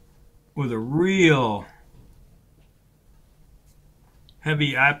start with a real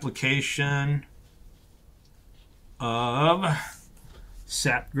heavy application of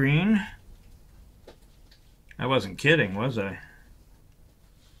sap green. I wasn't kidding, was I?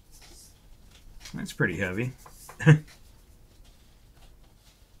 That's pretty heavy.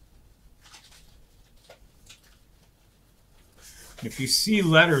 If you see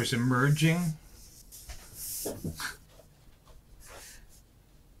letters emerging,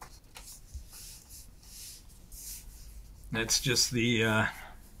 that's just the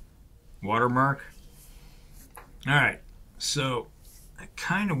watermark. All right, so I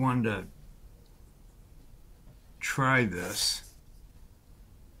kind of wanted to try this.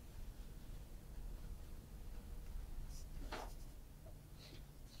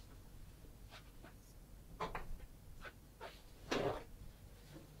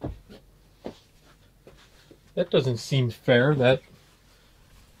 That doesn't seem fair that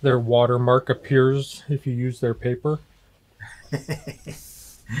their watermark appears if you use their paper.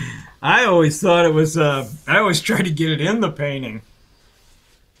 I always thought it was, I always tried to get it in the painting.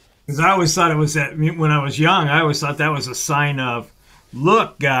 Because I always thought it was that, when I was young, I always thought that was a sign of,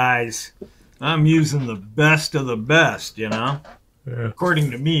 look, guys, I'm using the best of the best, you know? Yeah.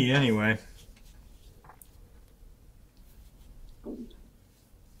 According to me, anyway.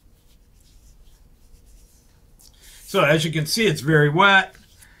 So as you can see, it's very wet,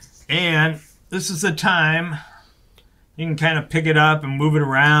 and this is the time you can kind of pick it up and move it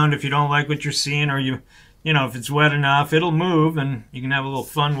around if you don't like what you're seeing, or you you know, if it's wet enough, it'll move and you can have a little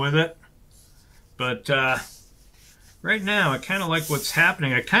fun with it. But right now, I kind of like what's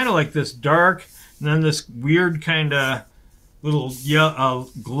happening. I kind of like this dark and then this weird kind of little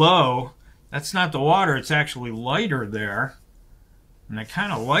glow. That's not the water, it's actually lighter there. And I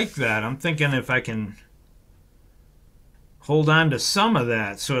kind of like that. I'm thinking if I can hold on to some of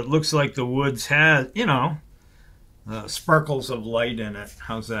that so it looks like the woods had, you know, sparkles of light in it.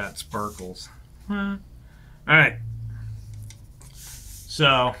 How's that? Sparkles. All right.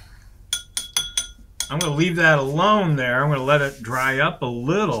 So I'm going to leave that alone there. I'm going to let it dry up a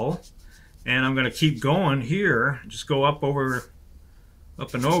little. And I'm going to keep going here. Just go up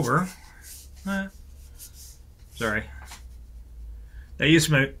and over. Sorry.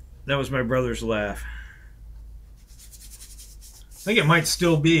 That was my brother's laugh. I think it might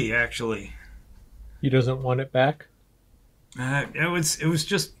still be, actually. He doesn't want it back? It was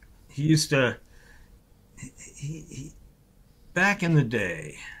just, he used to, he back in the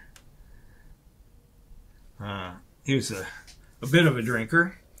day, he was a bit of a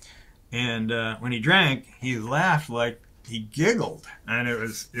drinker. And when he drank, he laughed like he giggled. And it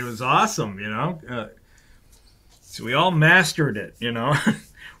was awesome, you know. So we all mastered it, you know.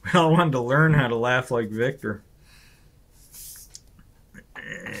 We all wanted to learn how to laugh like Victor.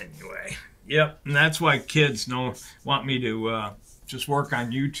 Anyway, yep, and that's why kids want me to just work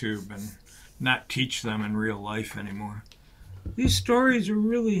on YouTube and not teach them in real life anymore. These stories are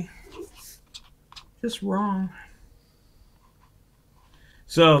really just wrong.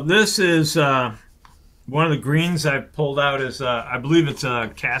 So this is one of the greens I pulled out is, I believe it's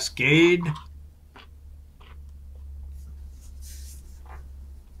a Cascade.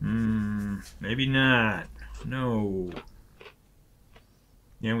 Maybe not. No.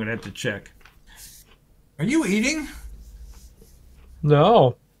 Yeah, I'm going to have to check. Are you eating?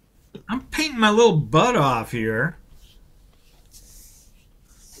 No. I'm painting my little butt off here.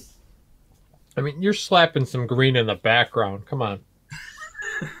 I mean, you're slapping some green in the background. Come on.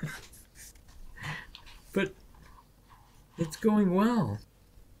 But it's going well.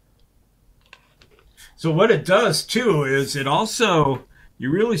 So what it does too is it also, you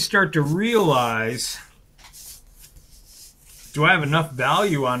really start to realize, do I have enough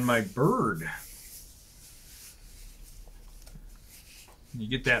value on my bird? You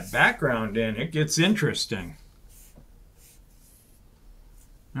get that background in, it gets interesting.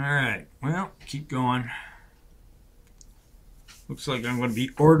 All right, well, keep going. Looks like I'm going to be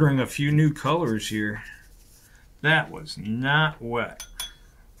ordering a few new colors here. That was not wet.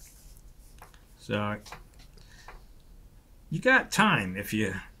 So you got time if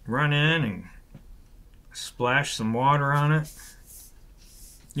you run in and splash some water on it.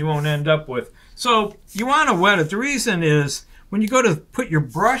 You won't end up with... So you want to wet it. The reason is when you go to put your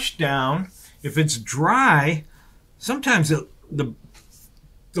brush down, if it's dry, sometimes the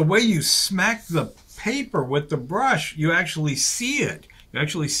way you smack the paper with the brush, you actually see it. You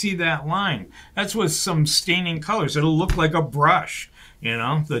actually see that line. That's with some staining colors. It'll look like a brush, you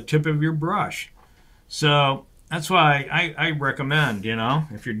know, the tip of your brush. So that's why I recommend, you know,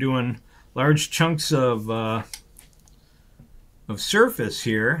 if you're doing large chunks of surface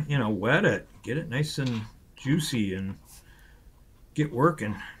here, you know, wet it. Get it nice and juicy and get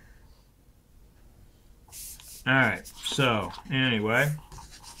working. All right, so anyway,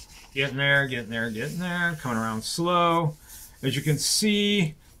 getting there, coming around slow. As you can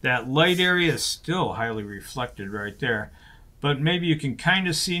see, that light area is still highly reflected right there. But maybe you can kind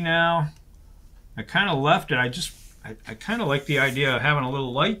of see now, I kind of left it. I kind of like the idea of having a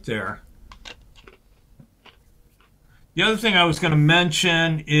little light there. The other thing I was going to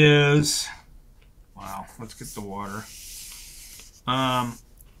mention is, wow, let's get the water.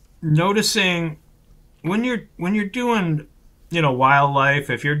 Noticing when you're doing, you know, wildlife,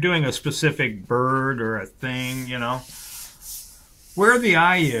 if you're doing a specific bird or a thing, you know, where the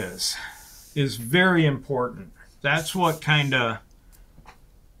eye is very important. That's what kind of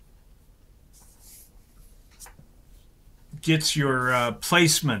gets your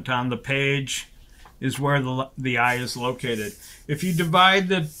placement on the page, is where the eye is located. If you divide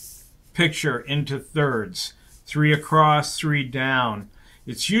the picture into thirds, 3 across, 3 down,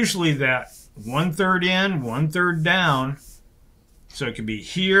 it's usually that 1/3 in, 1/3 down. So it could be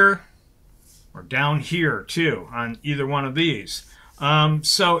here or down here too on either one of these.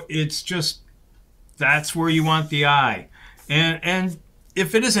 So it's just, that's where you want the eye. And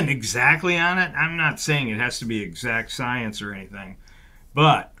if it isn't exactly on it, I'm not saying it has to be exact science or anything,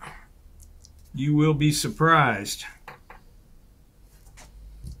 but you will be surprised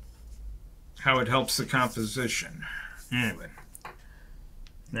how it helps the composition. Anyway,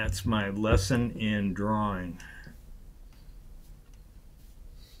 That's my lesson in drawing.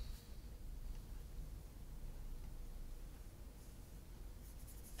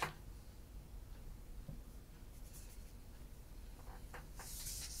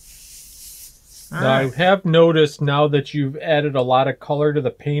 Now, I have noticed now that you've added a lot of color to the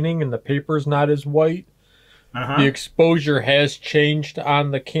painting and the paper's not as white, the exposure has changed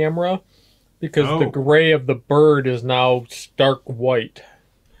on the camera because the gray of the bird is now stark white.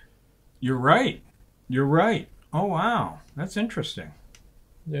 You're right. You're right. Oh, wow. That's interesting.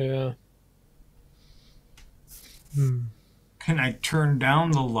 Yeah. Can I turn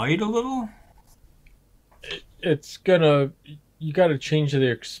down the light a little? It's gonna... You got to change the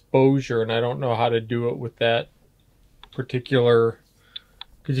exposure, and I don't know how to do it with that particular...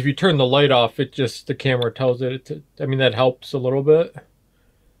 Because if you turn the light off, it just... The camera tells it... I mean, that helps a little bit.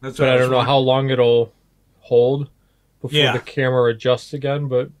 But I don't know how long it'll hold before the camera adjusts again,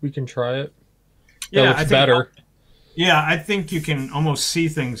 but we can try it. That looks better. Yeah, I think you can almost see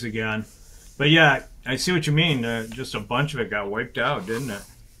things again. But yeah, I see what you mean. Just a bunch of it got wiped out, didn't it?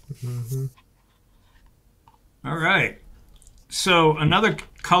 Mm-hmm. All right. So another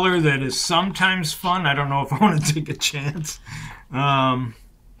color that is sometimes fun, I don't know if I want to take a chance,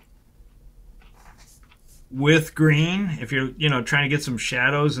 with green, if you're trying to get some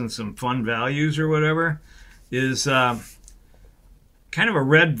shadows and some fun values or whatever, is kind of a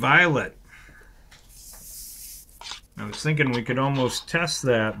red-violet. I was thinking we could almost test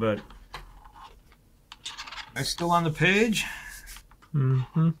that, but am I still on the page?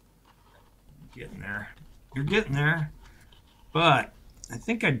 Mm-hmm. Getting there. You're getting there. But I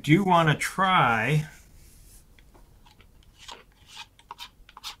think I do want to try.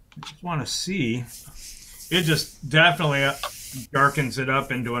 I just want to see. It just definitely darkens it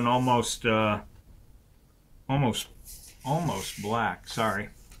up into an almost black. Sorry.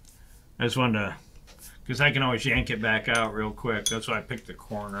 I just wanted to, because I can always yank it back out real quick. That's why I picked the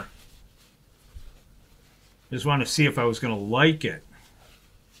corner. Just wanted to see if I was going to like it.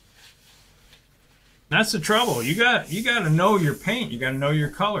 That's the trouble. You got to know your paint. You got to know your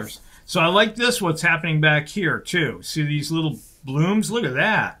colors. So I like this. What's happening back here too? See these little blooms? Look at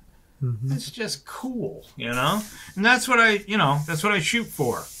that. Mm-hmm. It's just cool, And that's what that's what I shoot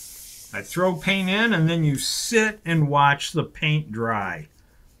for. I throw paint in, and then you sit and watch the paint dry.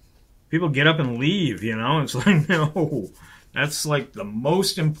 People get up and leave. It's like, no, that's like the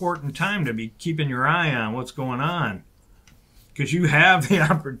most important time to be keeping your eye on what's going on. Because you have the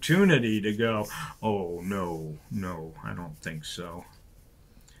opportunity to go, oh, no, I don't think so.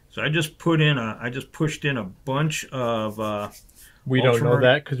 So I just pushed in a bunch of we don't know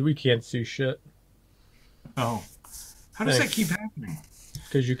that because we can't see shit. Oh. How does that keep happening?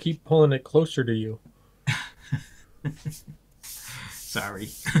 Because you keep pulling it closer to you. Sorry.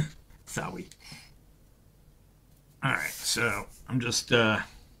 Sorry. All right, so I'm just...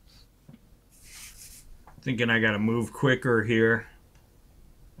 thinking I got to move quicker here,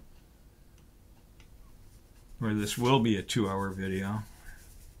 or this will be a 2-hour video.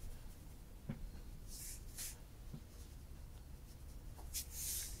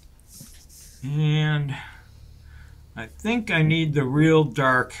 And I think I need the real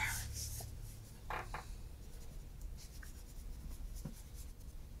dark.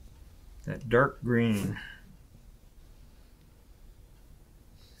 That dark green.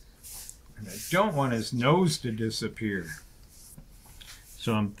 And I don't want his nose to disappear.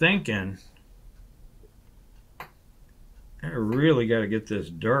 So I'm thinking I really got to get this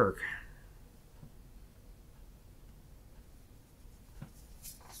dark.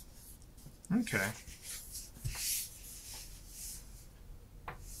 Okay.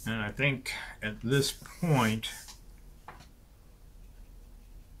 And I think at this point,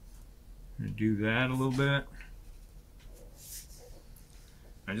 I'm going to do that a little bit.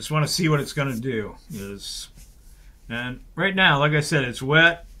 I just want to see what it's going to do. And right now, like I said, it's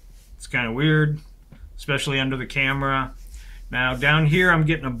wet. It's kind of weird, especially under the camera. Now down here, I'm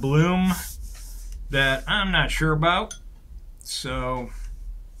getting a bloom that I'm not sure about. So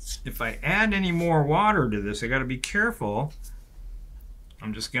if I add any more water to this, I got to be careful.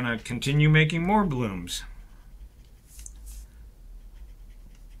 I'm just going to continue making more blooms.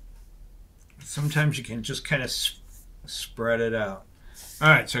 Sometimes you can just kind of spread it out. All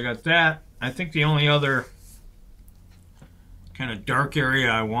right, so I got that. I think the only other kind of dark area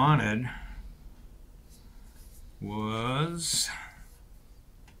I wanted was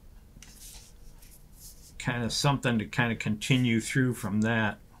kind of something to kind of continue through from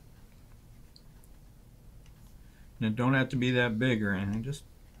that. And it don't have to be that big or anything, just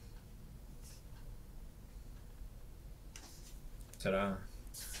ta-da.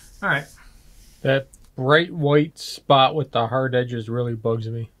 All right. That bright white spot with the hard edges really bugs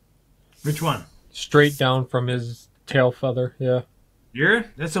me. Which one? Straight down from his tail feather, yeah.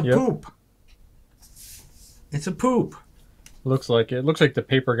 Here? That's a Yep. poop. It's a poop. Looks like it. Looks like the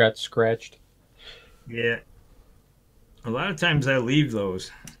paper got scratched. Yeah. A lot of times I leave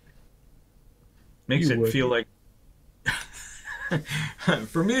those. Makes You it would. feel like...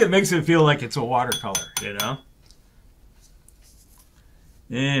 For me, it makes it feel like it's a watercolor, you know?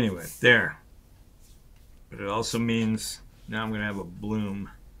 Anyway, there. But it also means now I'm going to have a bloom.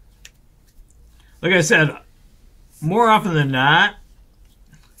 Like I said, more often than not,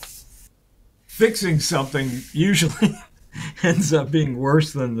 fixing something usually ends up being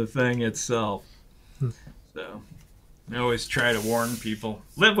worse than the thing itself. So I always try to warn people,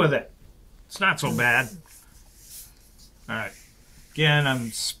 live with it. It's not so bad. All right. Again,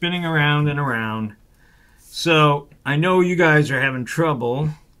 I'm spinning around and around. So I know you guys are having trouble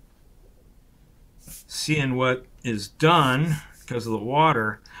seeing what is done because of the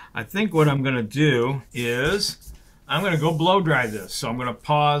water. I think what I'm going to do is I'm going to go blow dry this. So I'm going to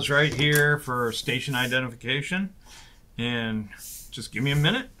pause right here for station identification and just give me a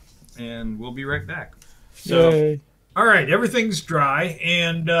minute and we'll be right back. So, Yay. all right, everything's dry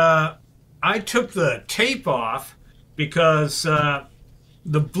and I took the tape off because the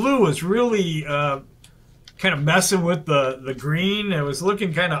blue was really kind of messing with the green. It was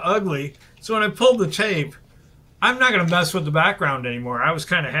looking kind of ugly. So when I pulled the tape, I'm not going to mess with the background anymore. I was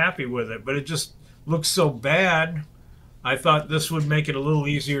kind of happy with it, but it just looks so bad. I thought this would make it a little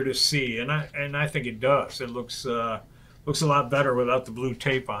easier to see, and I think it does. It looks a lot better without the blue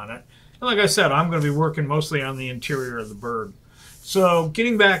tape on it. And like I said, I'm going to be working mostly on the interior of the bird. So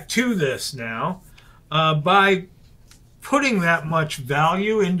getting back to this now, by putting that much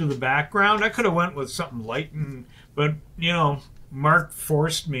value into the background, I could have went with something light, but you know, Mark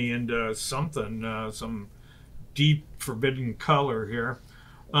forced me into something, some deep forbidden color here.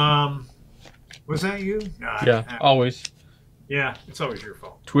 Was that you? Nah, Yeah, always. Yeah, it's always your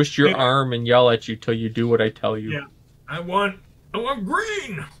fault. Twist your arm and yell at you till you do what I tell you. Yeah, I want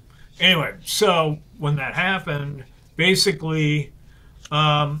green. Anyway, so when that happened, basically,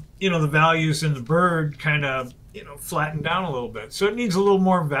 you know, the values in the bird kind of, you know, flattened down a little bit. So it needs a little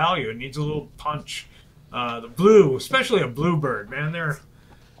more value. It needs a little punch. The blue, especially a bluebird, man,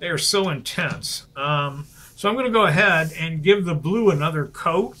 they are so intense. So I'm going to go ahead and give the blue another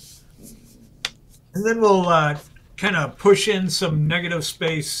coat, and then we'll kind of push in some negative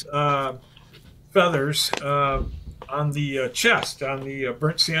space feathers on the chest, on the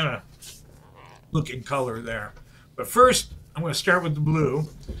burnt sienna looking color there. But first, I'm going to start with the blue.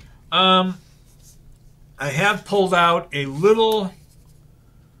 I have pulled out a little.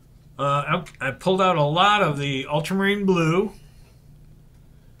 I pulled out a lot of the ultramarine blue,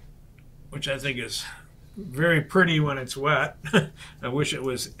 which I think is very pretty when it's wet. I wish it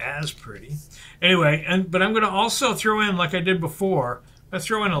was as pretty. Anyway, but I'm going to also throw in, like I did before, I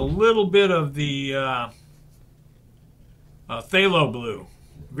throw in a little bit of the phthalo blue,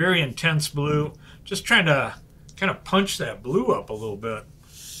 very intense blue. Just trying to kind of punch that blue up a little bit.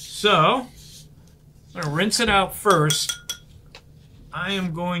 So I'm going to rinse it out first. I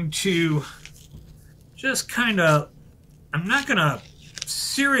am going to just kind of, I'm not going to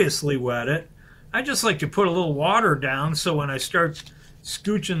seriously wet it. I just like to put a little water down so when I start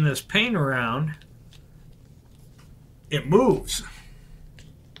scooching this paint around, it moves.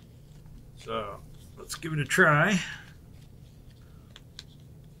 So let's give it a try.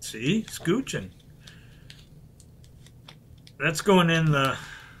 See, scooching. That's going in the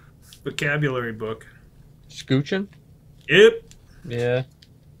vocabulary book. Scooching? Yep. Yeah.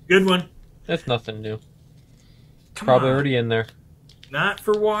 Good one. That's nothing new. Come Probably on. already in there. Not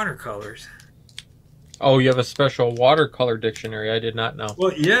for watercolors. Oh, you have a special watercolor dictionary. I did not know.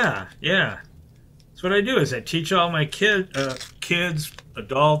 Well, yeah. That's what I do is I teach all my kids,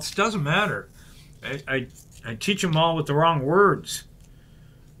 adults, doesn't matter. I teach them all with the wrong words.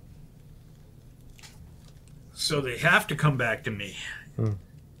 So they have to come back to me.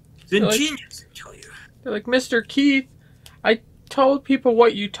 It's ingenious, I tell you. They're like, Mr. Keith, I told people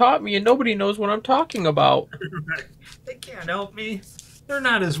what you taught me and nobody knows what I'm talking about. They can't help me. They're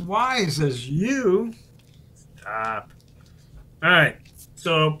not as wise as you. Stop. All right.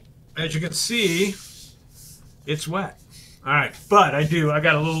 So as you can see, it's wet. All right, but I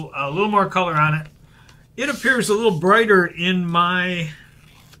got a little more color on it. It appears a little brighter in my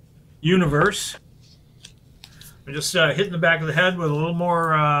universe. I'm just hitting the back of the head with a little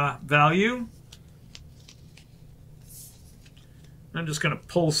more value. I'm just going to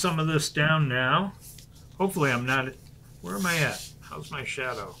pull some of this down now. Hopefully I'm not... Where am I at? How's my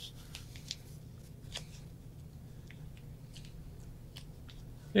shadow?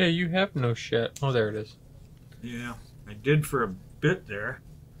 Yeah, you have no shit. Oh, there it is. Yeah, I did for a bit there.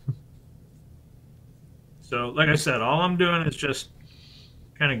 So, like I said, all I'm doing is just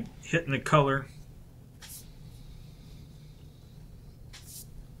kind of hitting the color.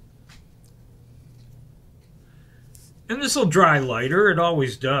 And this will dry lighter. It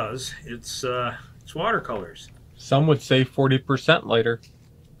always does. It's watercolors. Some would say 40% lighter.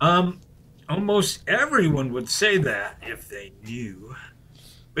 Almost everyone would say that if they knew.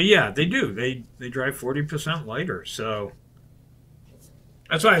 But yeah, they do. They dry 40% lighter. So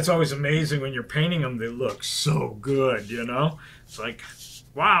that's why it's always amazing when you're painting them. They look so good, you know. It's like,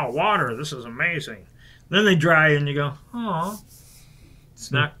 wow, water. This is amazing. Then they dry and you go, oh,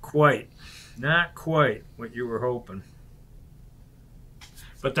 it's not quite what you were hoping.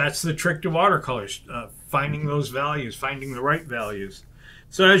 But that's the trick to watercolors, finding those values, finding the right values.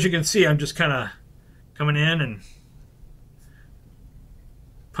 So as you can see, I'm just kind of coming in and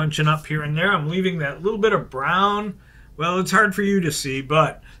punching up here and there. I'm leaving that little bit of brown. Well, it's hard for you to see,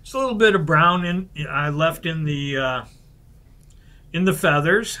 but just a little bit of brown I left in the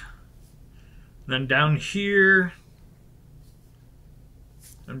feathers. Then down here,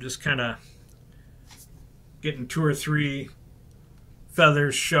 I'm just kind of getting 2 or 3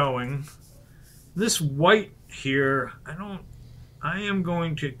 feathers showing. This white here, I am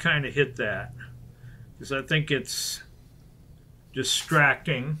going to kind of hit that because I think it's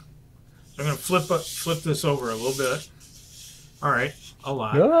distracting. So I'm going to flip this over a little bit. All right, a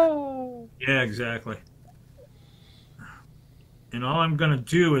lot. Oh. Yeah, exactly. And all I'm going to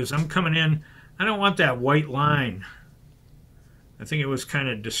do is I'm coming in. I don't want that white line. I think it was kind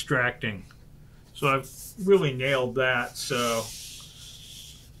of distracting. So I've really nailed that. So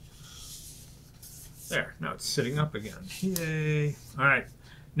there, now it's sitting up again. Yay. All right.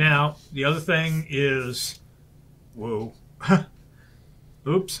 Now, the other thing is, whoa.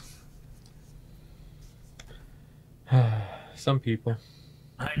 Oops. Some people.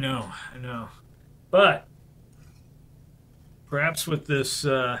 I know. But perhaps with this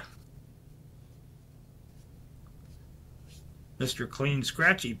Mr. Clean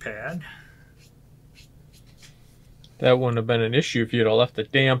Scratchy Pad. That wouldn't have been an issue if you'd have left the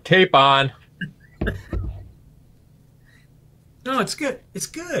damn tape on. No, it's good. It's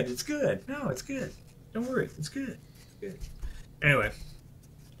good. It's good. No, it's good. Don't worry. It's good. It's good. Anyway.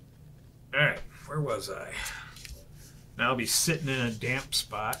 All right. Where was I? Now I'll be sitting in a damp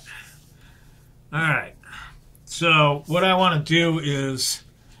spot. All right. So what I want to do is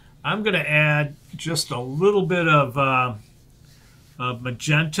I'm going to add just a little bit of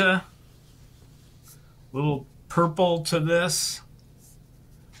magenta, little purple to this,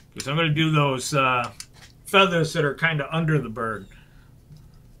 because I'm going to do those feathers that are kind of under the bird,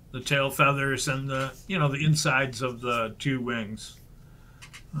 the tail feathers and the insides of the 2 wings.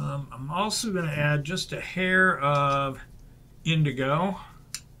 I'm also going to add just a hair of indigo.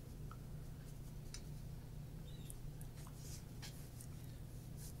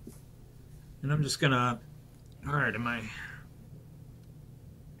 And I'm just going to, all right, am I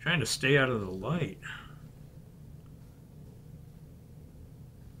trying to stay out of the light?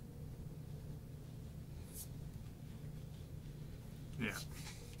 Yeah.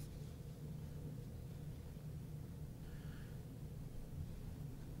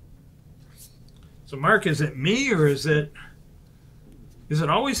 So Mark, is it me or is it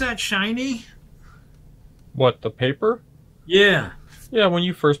always that shiny? What, the paper? Yeah. Yeah, when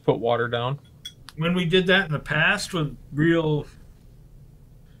you first put water down. When we did that in the past with real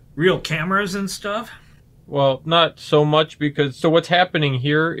cameras and stuff? Well, not so much because, so what's happening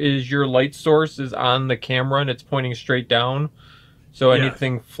here is your light source is on the camera and it's pointing straight down. So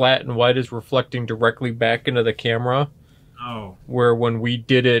anything flat and white is reflecting directly back into the camera. Oh. Where when we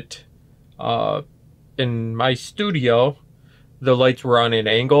did it in my studio, the lights were on an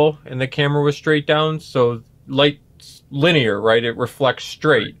angle and the camera was straight down. So light's linear, right? It reflects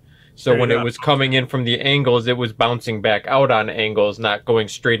straight. So when it was coming in from the angles, it was bouncing back out on angles, not going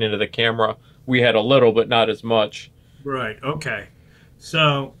straight into the camera. We had a little, but not as much. Right. Okay.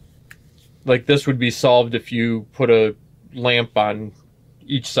 So, like, this would be solved if you put a lamp on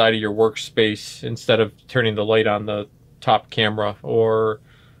each side of your workspace instead of turning the light on the top camera, or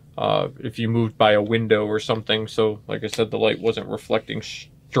if you moved by a window or something. So, like I said, the light wasn't reflecting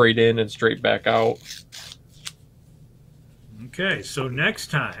straight in and straight back out. Okay. So next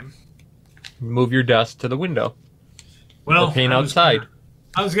time, move your desk to the window. Well, or paint outside.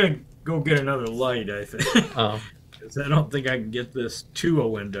 I was gonna go get another light, I think. Oh. Because I don't think I can get this to a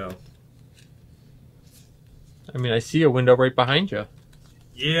window. I mean, I see a window right behind you.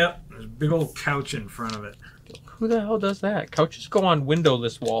 Yep, there's a big old couch in front of it. Who the hell does that? Couches go on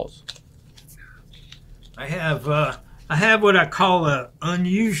windowless walls. I have what I call a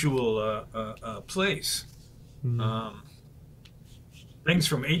unusual place. Things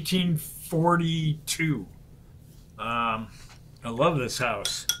from 1842. I love this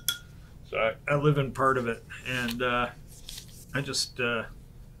house. So I live in part of it, and I just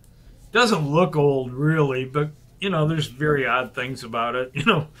doesn't look old really, but you know, there's very odd things about it. You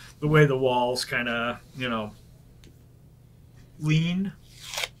know, the way the walls kind of, you know, lean.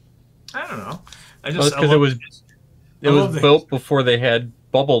 I don't know. Because it was built before they had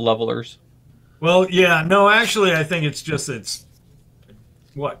bubble levelers. Well, yeah, no, actually, I think it's just it's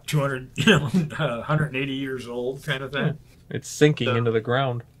what 200, you know, 180 years old, kind of thing. It's sinking into the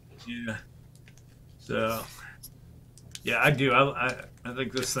ground. Yeah. So, yeah, I do. I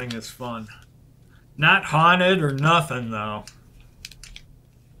think this thing is fun. Not haunted or nothing, though.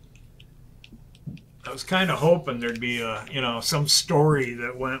 I was kind of hoping there'd be a, you know, some story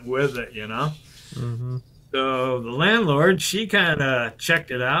that went with it, you know. Mm-hmm. So the landlord, she kind of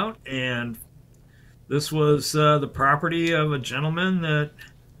checked it out, and this was the property of a gentleman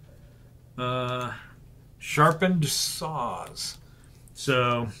that sharpened saws.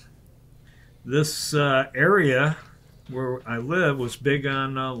 So this area where I live was big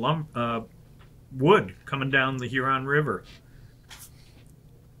on wood coming down the Huron River.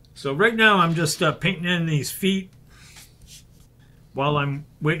 So right now I'm just painting in these feet while I'm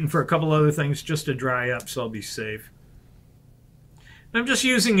waiting for a couple other things just to dry up, so I'll be safe. I'm just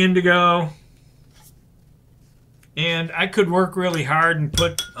using indigo, and I could work really hard and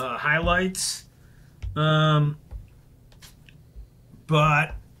put highlights,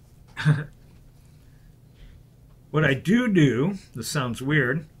 but what I do, this sounds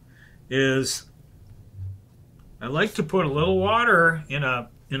weird, is I like to put a little water in a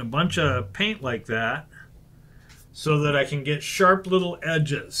bunch of paint like that, so that I can get sharp little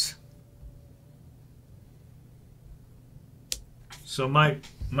edges. So my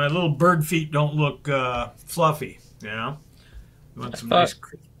little bird feet don't look fluffy, you know? You want some nice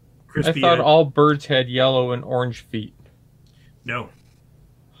crispy I thought edge. all birds had yellow and orange feet. No.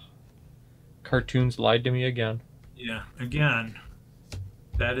 Cartoons lied to me again. Yeah, again,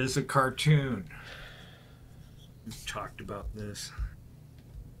 that is a cartoon. We've talked about this.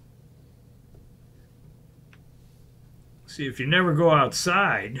 See, if you never go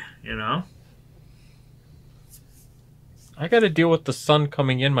outside, you know. I got to deal with the sun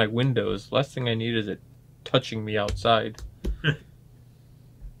coming in my windows. Last thing I need is it touching me outside.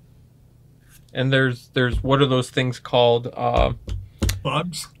 And there's what are those things called?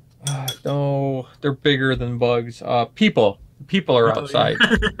 Bugs? No, they're bigger than bugs. People. People are outside.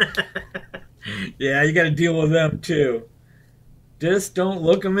 Yeah, you got to deal with them too. Just don't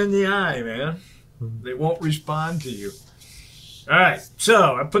look them in the eye, man. They won't respond to you. All right,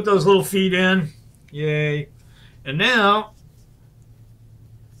 so I put those little feet in. Yay. And now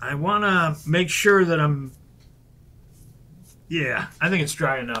I want to make sure that yeah, I think it's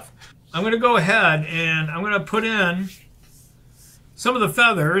dry enough. I'm going to go ahead and I'm going to put in some of the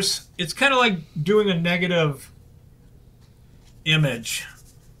feathers. It's kind of like doing a negative image,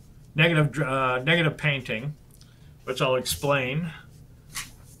 negative painting, which I'll explain.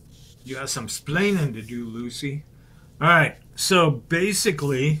 You have some splaining to do, Lucy. All right, so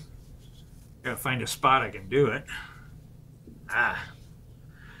basically, I gotta find a spot I can do it.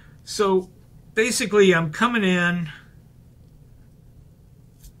 So basically, I'm coming in,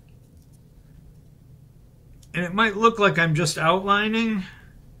 and it might look like I'm just outlining,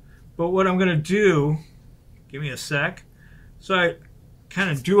 but what I'm gonna do, give me a sec. So I kind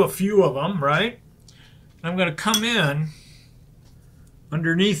of do a few of them, right? And I'm gonna come in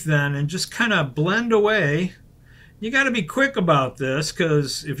underneath then and just kind of blend away. You got to be quick about this,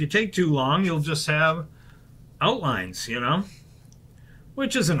 because if you take too long, you'll just have outlines, you know,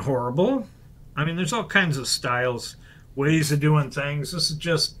 which isn't horrible. I mean, there's all kinds of styles, ways of doing things. This is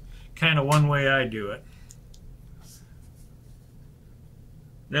just kind of one way I do it.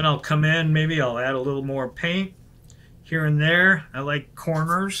 Then I'll come in, maybe I'll add a little more paint here and there. I like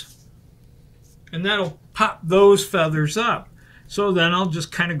corners. And that'll pop those feathers up. So then I'll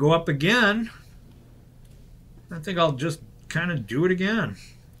just kind of go up again. I think I'll just kind of do it again.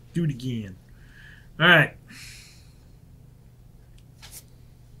 Do it again. All right.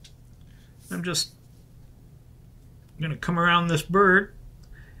 I'm just going to come around this bird.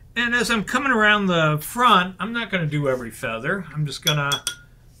 And as I'm coming around the front, I'm not going to do every feather. I'm just going to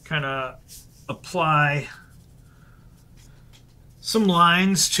kind of apply some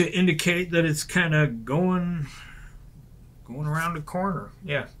lines to indicate that it's kind of going around a corner.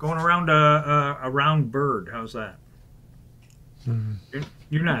 Yeah, going around a round bird. How's that?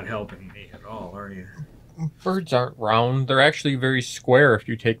 You're not helping me at all, are you? Birds aren't round. They're actually very square if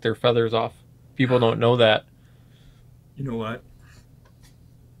you take their feathers off. People don't know that. You know what?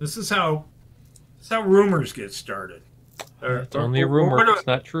 This is how rumors get started. It's only a rumor. It's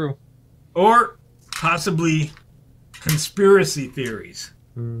not true. Or possibly conspiracy theories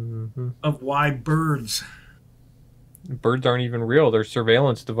Mm-hmm. of why birds. Birds aren't even real. They're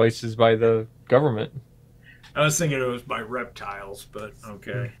surveillance devices by the government. I was thinking it was by reptiles, but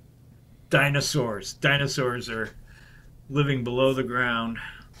okay. Dinosaurs. Dinosaurs are living below the ground.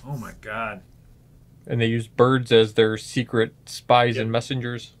 Oh my God. And they use birds as their secret spies and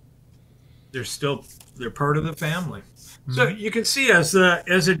messengers. They're part of the family. So you can see as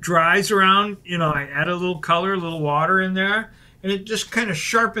it dries around, I add a little color, a little water in there, and it just kind of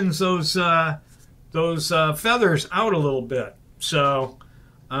sharpens those feathers out a little bit. So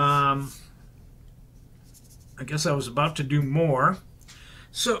I guess I was about to do more.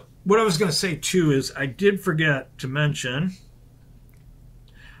 So what I was going to say too is I did forget to mention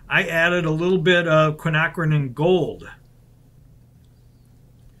I added a little bit of quinacridone gold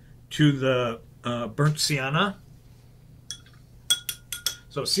to the burnt sienna.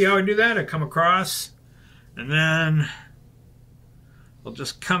 So see how I do that? I come across, and then I'll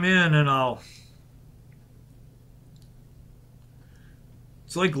just come in and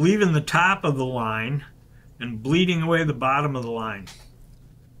it's like leaving the top of the line and bleeding away the bottom of the line.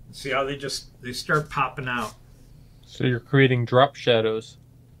 See how they start popping out. So you're creating drop shadows.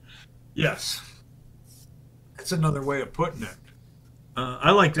 Yes. That's another way of putting it.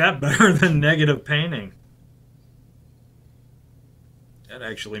 I like that better than negative painting. That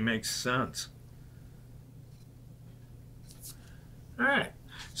actually makes sense. All right.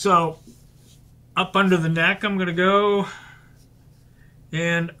 So up under the neck, I'm going to go,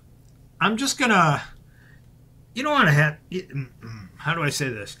 and I'm just going to, you don't want to have, how do I say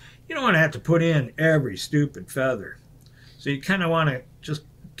this? You don't want to have to put in every stupid feather. So you kind of want to just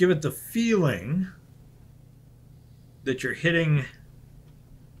give it the feeling that you're hitting.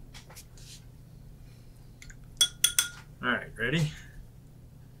 All right, ready?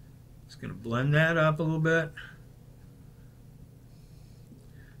 Just going to blend that up a little bit.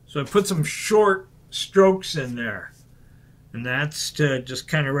 So I put some short strokes in there. And that's to just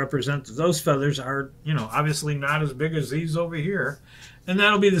kind of represent that those feathers are, obviously not as big as these over here. And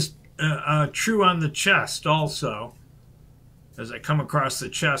that'll be this true on the chest also, as I come across the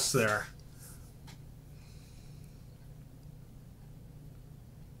chest there.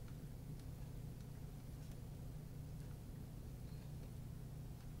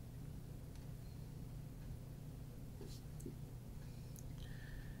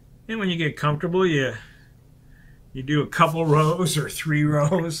 And when you get comfortable, you do a couple rows or 3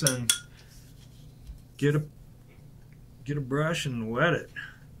 rows and get a brush and wet it.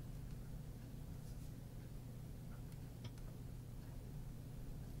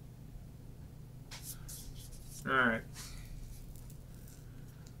 All right.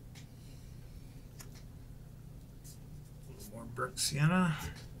 A little more burnt sienna.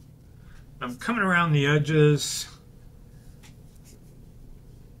 I'm coming around the edges,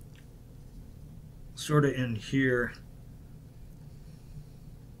 sort of in here.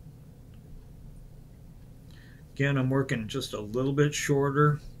 Again, I'm working just a little bit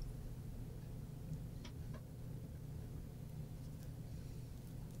shorter.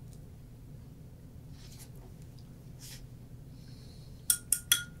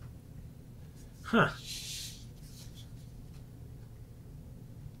 Huh.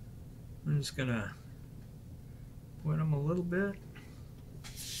 I'm just gonna wet them a little bit.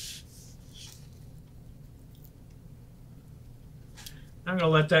 I'm gonna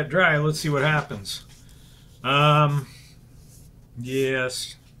let that dry. Let's see what happens.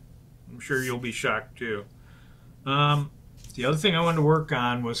 Yes, I'm sure you'll be shocked too. The other thing I wanted to work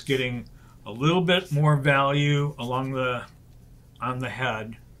on was getting a little bit more value along on the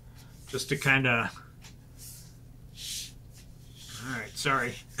head, just to kind of. All right,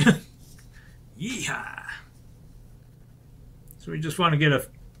 sorry. Yeehaw. So we just want to get a.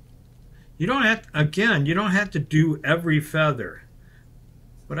 You don't have to do every feather.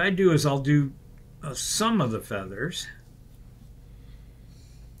 What I do is I'll do some of the feathers.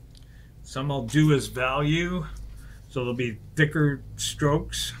 Some I'll do as value, so there'll be thicker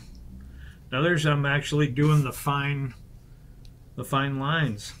strokes. And others I'm actually doing the fine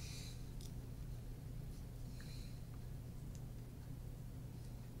lines.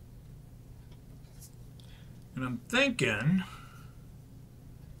 And I'm thinking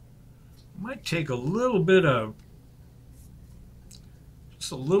might take a little bit of,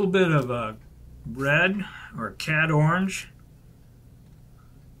 just a little bit of a red or a cat orange.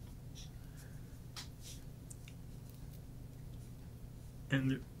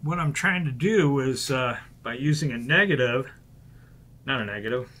 And what I'm trying to do is, by using a negative, not a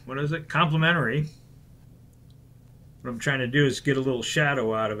negative, what is it? Complementary. What I'm trying to do is get a little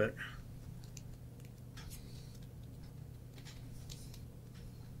shadow out of it.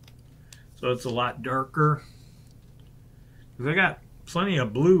 So it's a lot darker. Because I got plenty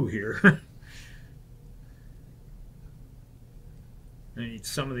of blue here. I need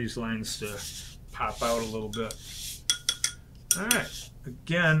some of these lines to pop out a little bit. All right.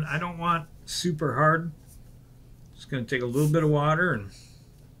 Again, I don't want super hard. Just going to take a little bit of water and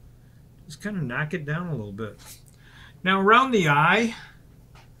just kind of knock it down a little bit. Now around the eye,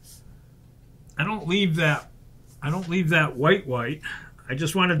 I don't leave that white. I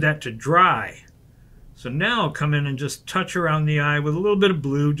just wanted that to dry. So now I'll come in and just touch around the eye with a little bit of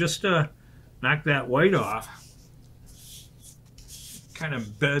blue just to knock that white off. Kind of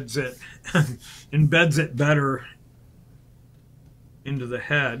embeds it better into the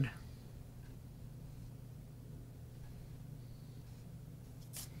head.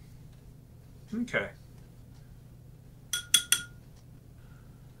 Okay.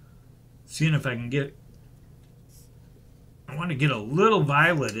 Seeing if I can get, I want to get a little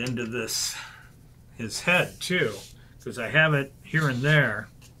violet into his head too, because I have it here and there.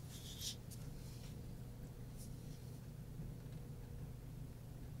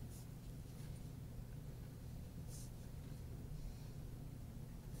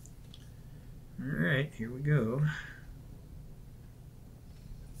 All right, here we go.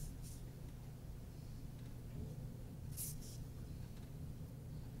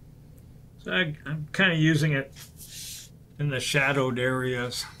 So I'm kind of using it in the shadowed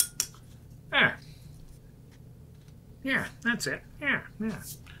areas. There. Yeah, that's it. Yeah.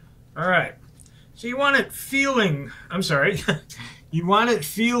 All right. So you want it feeling, I'm sorry, you want it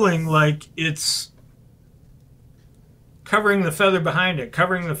feeling like it's covering the feather behind it,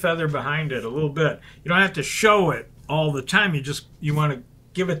 a little bit. You don't have to show it all the time. You want to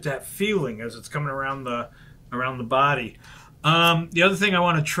give it that feeling as it's coming around the body. The other thing I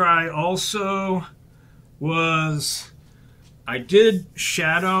want to try also was I did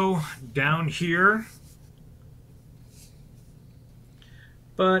shadow down here,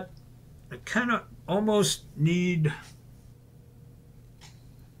 but I kind of almost need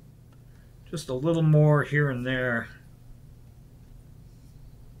just a little more here and there.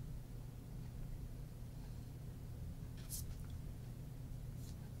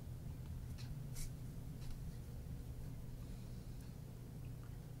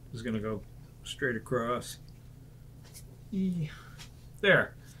 Is going to go straight across.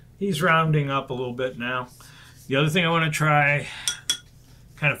 There. He's rounding up a little bit now. The other thing I want to try,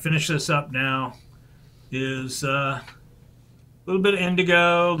 kind of finish this up now, is a little bit of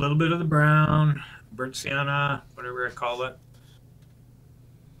indigo, a little bit of the brown, burnt sienna, whatever I call it.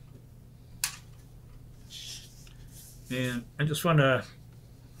 And I just want to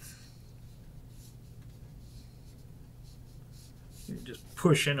just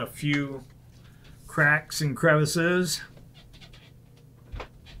push in a few cracks and crevices.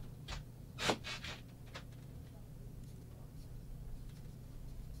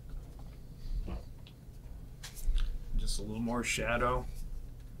 Just a little more shadow.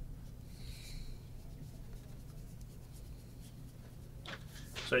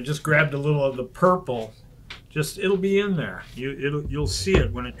 So I just grabbed a little of the purple. Just, it'll be in there. You'll see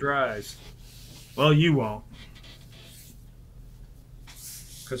it when it dries. Well, you won't,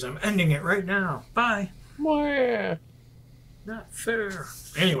 because I'm ending it right now. Bye. Mwah. Not fair.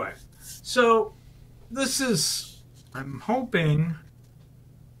 Anyway, so this is, I'm hoping,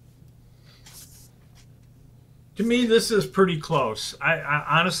 to me this is pretty close. I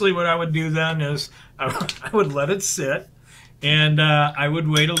honestly, what I would do then is I would let it sit, and I would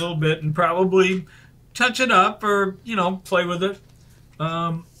wait a little bit and probably touch it up or, you know, play with it.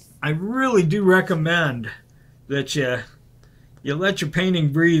 I really do recommend that you let your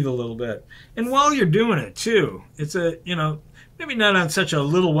painting breathe a little bit. And while you're doing it too, it's a, you know, maybe not on such a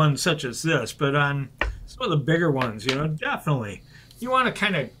little one such as this, but on some of the bigger ones, you know, definitely. You want to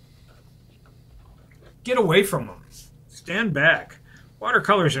kind of get away from them. Stand back.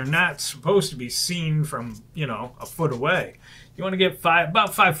 Watercolors are not supposed to be seen from, you know, a foot away. You want to get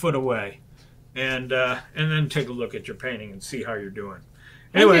about 5 foot away, and then take a look at your painting and see how you're doing.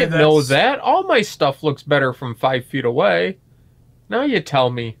 Anyway, I didn't know that. All my stuff looks better from 5 feet away. Now you tell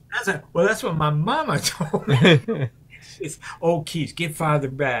me. Well, that's what my mama told me. Oh, Keith, get farther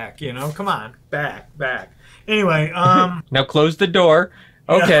back. You know, come on, back, back. Anyway, Now close the door.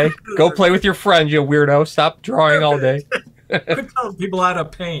 yeah. Okay, go play with your friends, you weirdo. Stop drawing all day. Quit telling people how to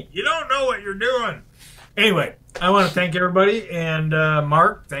paint. You don't know what you're doing. Anyway, I want to thank everybody, and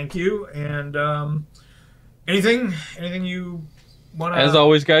Mark, thank you. And anything you want to? As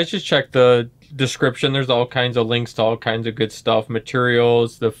always, guys, just check the description. There's all kinds of links to all kinds of good stuff,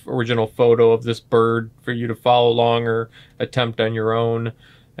 materials, the original photo of this bird for you to follow along or attempt on your own.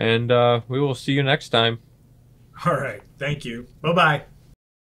 And we will see you next time. All right, thank you. Bye bye.